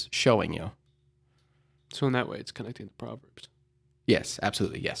parable is showing you. So in that way, it's connecting the Proverbs. Yes,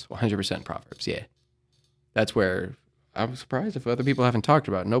 absolutely. Yes, 100% Proverbs. Yeah, that's where I'm surprised if other people haven't talked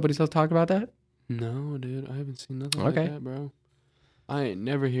about it. Nobody's else talked about that. No, dude, I haven't seen nothing Okay. like that, bro. I ain't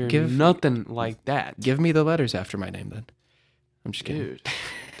never heard nothing like that. Give me the letters after my name, then. I'm just kidding. Dude,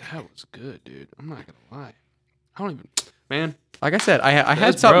 that was good, dude. I'm not gonna lie. I don't even, man. Like I said, I had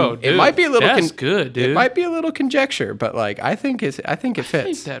That's- something. bro, It dude, might be a little. that's good, dude. It might be a little conjecture, but like I think it I think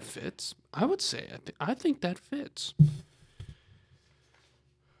fits. that fits. I would say I think that fits.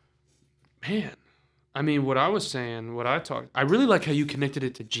 Man, I mean, what I was saying, I really like how you connected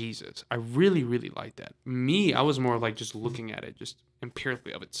it to Jesus. I really, really like that. Me, I was more like just looking at it just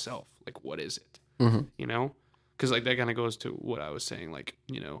empirically of itself. Like, what is it? Mhm. You know? Because like that kind of goes to what I was saying. Like,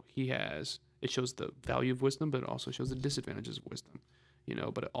 you know, it shows the value of wisdom, but it also shows the disadvantages of wisdom. You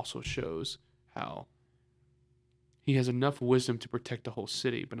know, but it also shows how he has enough wisdom to protect the whole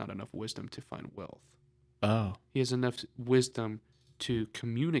city, but not enough wisdom to find wealth. Oh, He has enough wisdom to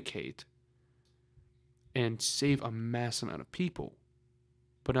communicate and save a mass amount of people,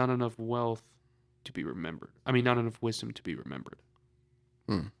 but not enough wealth to be remembered. I mean, not enough wisdom to be remembered.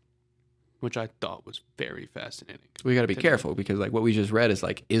 Hmm. Which I thought was very fascinating. we got to be careful because like what we just read is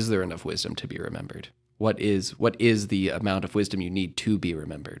like, is there enough wisdom to be remembered? What is the amount of wisdom you need to be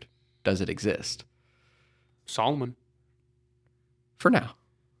remembered? Does it exist? Solomon. For now.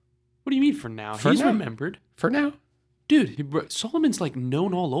 What do you mean for now? For He's now. remembered. For now. Dude, Solomon's like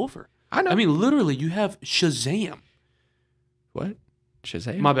known all over. I know. I mean, literally, you have Shazam. What?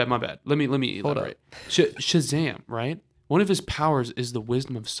 Shazam? My bad. Let me Hold elaborate. Shazam, right? One of his powers is the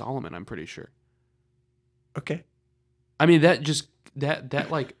wisdom of Solomon, I'm pretty sure. Okay. I mean, that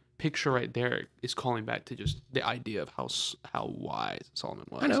like picture right there is calling back to just the idea of how wise Solomon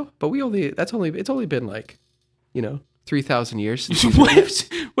was. I know, but it's only been like, 3,000 years since. he's written it.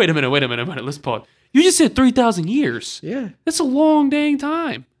 Wait a minute. Let's pause. You just said 3,000 years. Yeah. That's a long dang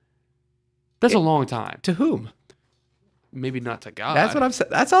time. That's a long time. To whom? Maybe not to God. That's what I'm saying.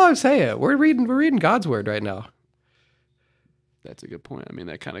 That's all I'm saying. We're reading God's word right now. That's a good point. I mean,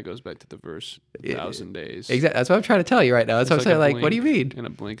 that kind of goes back to the verse, 1,000 days. Exactly. That's what I'm trying to tell you right now. That's what I'm saying. Like, what do you mean? And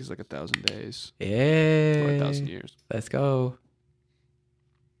a blink is like 1,000 days. Yeah. Or 1,000 years. Let's go.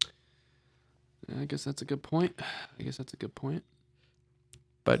 I guess that's a good point.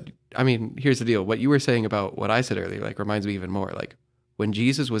 But I mean, here's the deal. What you were saying about what I said earlier, like, reminds me even more. Like, when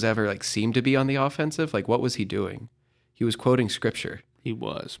Jesus was ever like seemed to be on the offensive, like, what was he doing? He was quoting scripture. He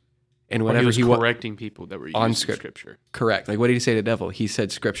was. And Or whenever he was correcting people that were using on scripture. Correct. Like, what did he say to the devil? He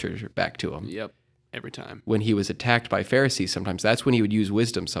said scripture back to him. Yep. Every time. When he was attacked by Pharisees, sometimes that's when he would use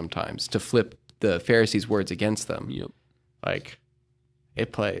wisdom sometimes to flip the Pharisees' words against them. Yep. Like,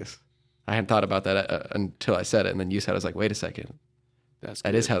 It plays. I hadn't thought about that until I said it, and then you said it. I was like, wait a second.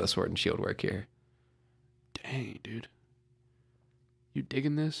 That is how the sword and shield work here. Dang, dude. You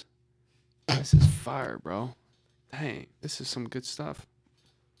digging this? This is fire, bro. Dang, this is some good stuff.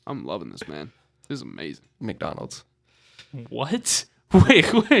 I'm loving this, man. This is amazing. McDonald's. What?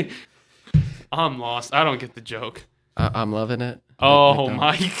 Wait. I'm lost. I don't get the joke. I'm loving it. Oh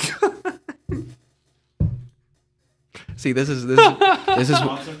my god. See, this is Oh.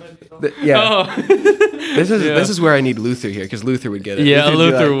 this is where I need Luther here, because Luther would get it. Yeah,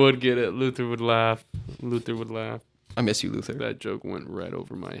 Luther like, would get it. Luther would laugh. I miss you, Luther. That joke went right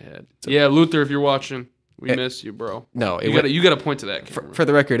over my head. Yeah, Luther, if you're watching, we miss you, bro. No, you got to point to that camera. For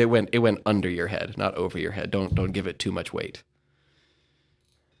the record, it went under your head, not over your head. Don't give it too much weight.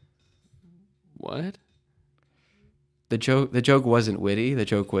 What? The joke wasn't witty. The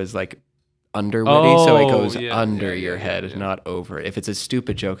joke was like under witty, so it goes under your head, not over. If it's a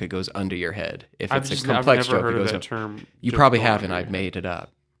stupid joke, it goes under your head. If it's a complex joke, it goes up. Term. You probably haven't. I've made it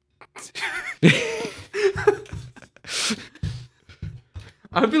up.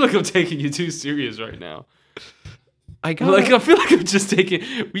 I feel like I'm taking you too serious right now. I feel like I'm just taking.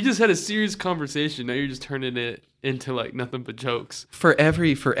 We just had a serious conversation. Now you're just turning it into like nothing but jokes. For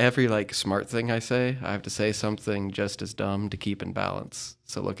every like smart thing I say, I have to say something just as dumb to keep in balance.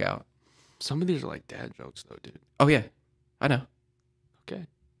 So look out. Some of these are like dad jokes, though, dude. Oh yeah, I know. Okay,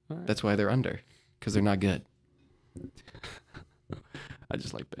 all right. That's why they're under, because they're not good. I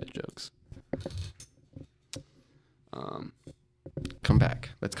just like bad jokes. Come back.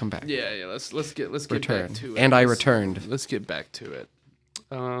 Let's come back. Yeah. Let's get back to it. And I returned. Let's get back to it.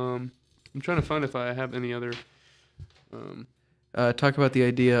 I'm trying to find if I have any other. Talk about the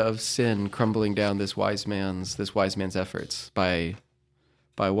idea of sin crumbling down this wise man's efforts by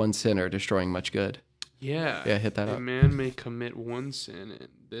one sinner destroying much good. Yeah. Yeah, hit that up. A man may commit one sin, and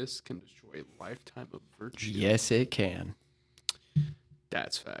this can destroy a lifetime of virtue. Yes, it can.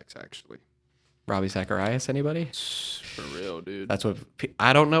 That's facts, actually. Ravi Zacharias, anybody? For real, dude. That's what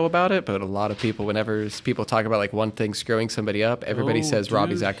I don't know about it, but a lot of people, whenever people talk about like one thing screwing somebody up, everybody says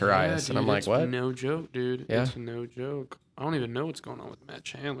Ravi Zacharias, and I'm like, what? No joke, dude. Yeah. It's no joke. I don't even know what's going on with Matt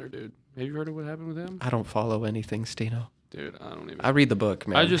Chandler, dude. Have you heard of what happened with him? I don't follow anything, Stino. Dude, I don't even. I read the book,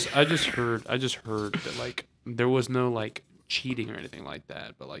 man. I just heard that like there was no like cheating or anything like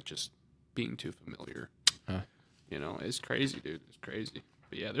that, but like just being too familiar. You know, it's crazy, dude. It's crazy.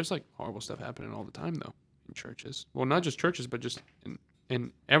 But yeah, there's like horrible stuff happening all the time though in churches. Well, not just churches, but just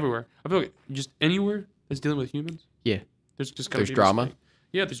in everywhere. I feel like just anywhere that's dealing with humans. Yeah. There's just gonna be drama. Mistake.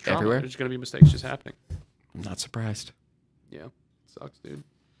 Yeah, there's drama. Everywhere. There's gonna be mistakes just happening. I'm not surprised. Yeah, sucks, dude.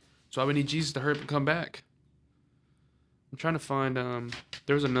 So I would need Jesus to hurry up and come back. I'm trying to find.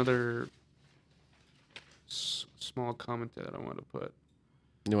 There was another small comment that I wanted to put.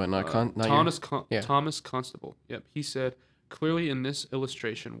 You went Thomas Constable. Yep, he said, clearly in this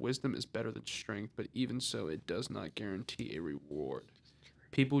illustration, wisdom is better than strength, but even so, it does not guarantee a reward.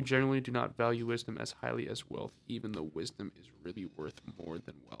 People generally do not value wisdom as highly as wealth, even though wisdom is really worth more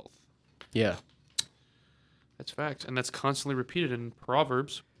than wealth. Yeah. That's fact, and that's constantly repeated in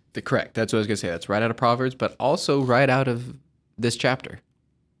Proverbs. Correct. That's what I was going to say. That's right out of Proverbs, but also right out of this chapter.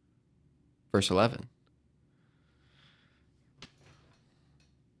 Verse 11.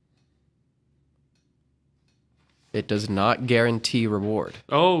 It does not guarantee reward.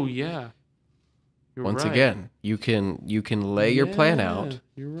 Oh, yeah. Once again, you can lay your plan out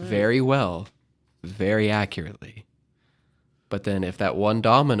very well, very accurately. But then if that one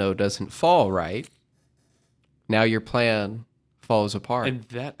domino doesn't fall right, now your plan falls apart. And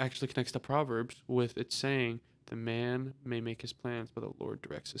that actually connects to Proverbs with it saying, the man may make his plans, but the Lord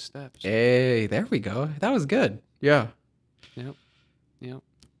directs his steps. Hey, there we go. That was good. Yeah. Yep.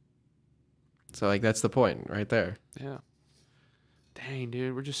 So, like, that's the point right there. Yeah. Dang,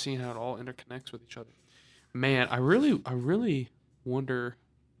 dude. We're just seeing how it all interconnects with each other. Man, I really wonder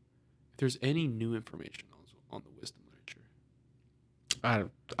if there's any new information on the wisdom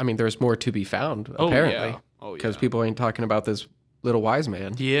literature. I mean, there's more to be found, apparently. Oh, yeah. Because people ain't talking about this little wise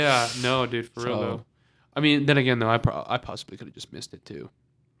man. Yeah. No, dude, for real, though. I mean, then again, though, I possibly could have just missed it, too.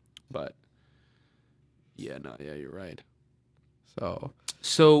 But, yeah, you're right.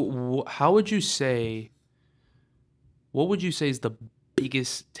 So how would you say, what would you say is the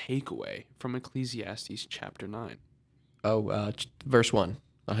biggest takeaway from Ecclesiastes chapter 9? Verse 1.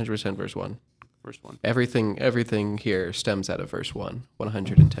 100% verse 1. Verse 1. Everything here stems out of verse 1.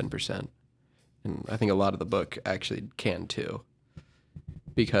 110%. And I think a lot of the book actually can too.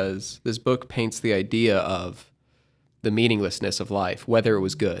 Because this book paints the idea of the meaninglessness of life, whether it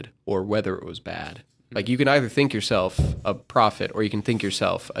was good or whether it was bad. Like, you can either think yourself a prophet or you can think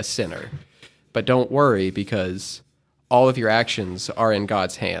yourself a sinner. But don't worry, because all of your actions are in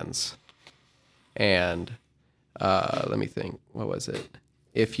God's hands. And let me think. What was it?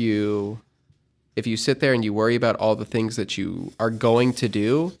 If you sit there and you worry about all the things that you are going to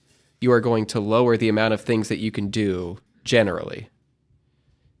do, you are going to lower the amount of things that you can do generally,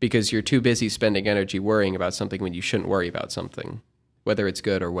 because you're too busy spending energy worrying about something when you shouldn't worry about something, whether it's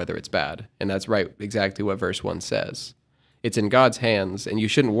good or whether it's bad. And that's right, exactly what verse 1 says. It's in God's hands, and you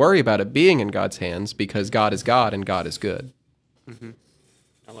shouldn't worry about it being in God's hands, because God is God and God is good. Mm-hmm.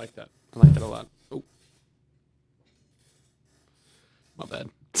 I like that. I like that a lot. Oh, my bad.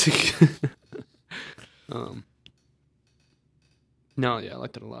 No, yeah, I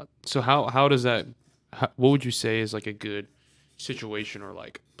like that a lot. So how does that? What would you say is like a good situation or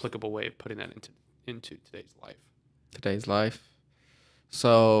like applicable way of putting that into today's life? Today's life.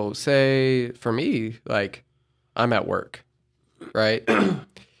 So, say for me, like, I'm at work, right?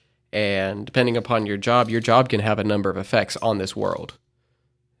 And depending upon your job can have a number of effects on this world.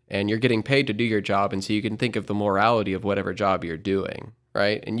 And you're getting paid to do your job, and so you can think of the morality of whatever job you're doing,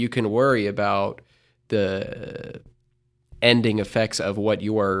 right? And you can worry about the ending effects of what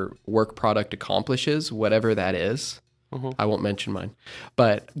your work product accomplishes, whatever that is. Uh-huh. I won't mention mine.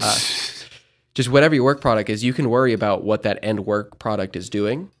 But just whatever your work product is, you can worry about what that end work product is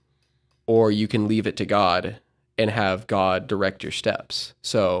doing, or you can leave it to God and have God direct your steps.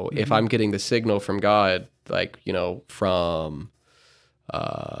 So if I'm getting the signal from God, like, from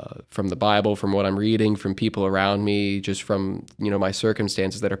the Bible, from what I'm reading, from people around me, just from, my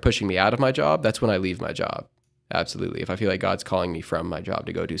circumstances that are pushing me out of my job, that's when I leave my job. Absolutely. If I feel like God's calling me from my job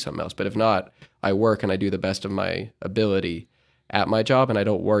to go do something else. But if not, I work and I do the best of my ability at my job, and I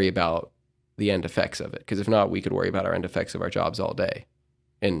don't worry about the end effects of it. Because if not, we could worry about our end effects of our jobs all day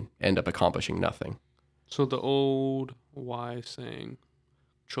and end up accomplishing nothing. So the old wise saying,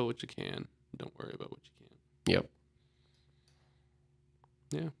 control what you can, don't worry about what you can't. Yep.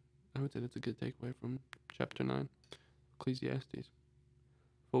 Yeah, I would say that's a good takeaway from chapter 9, Ecclesiastes.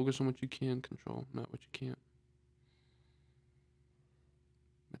 Focus on what you can control, not what you can't.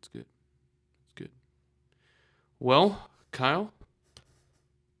 That's good. That's good. Well, Kyle,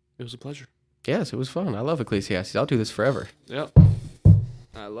 it was a pleasure. Yes, it was fun. I love Ecclesiastes. I'll do this forever. Yep.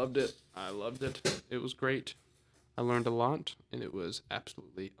 I loved it. It was great. I learned a lot, and it was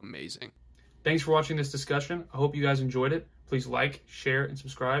absolutely amazing. Thanks for watching this discussion. I hope you guys enjoyed it. Please like, share, and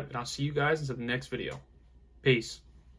subscribe, and I'll see you guys until the next video. Peace.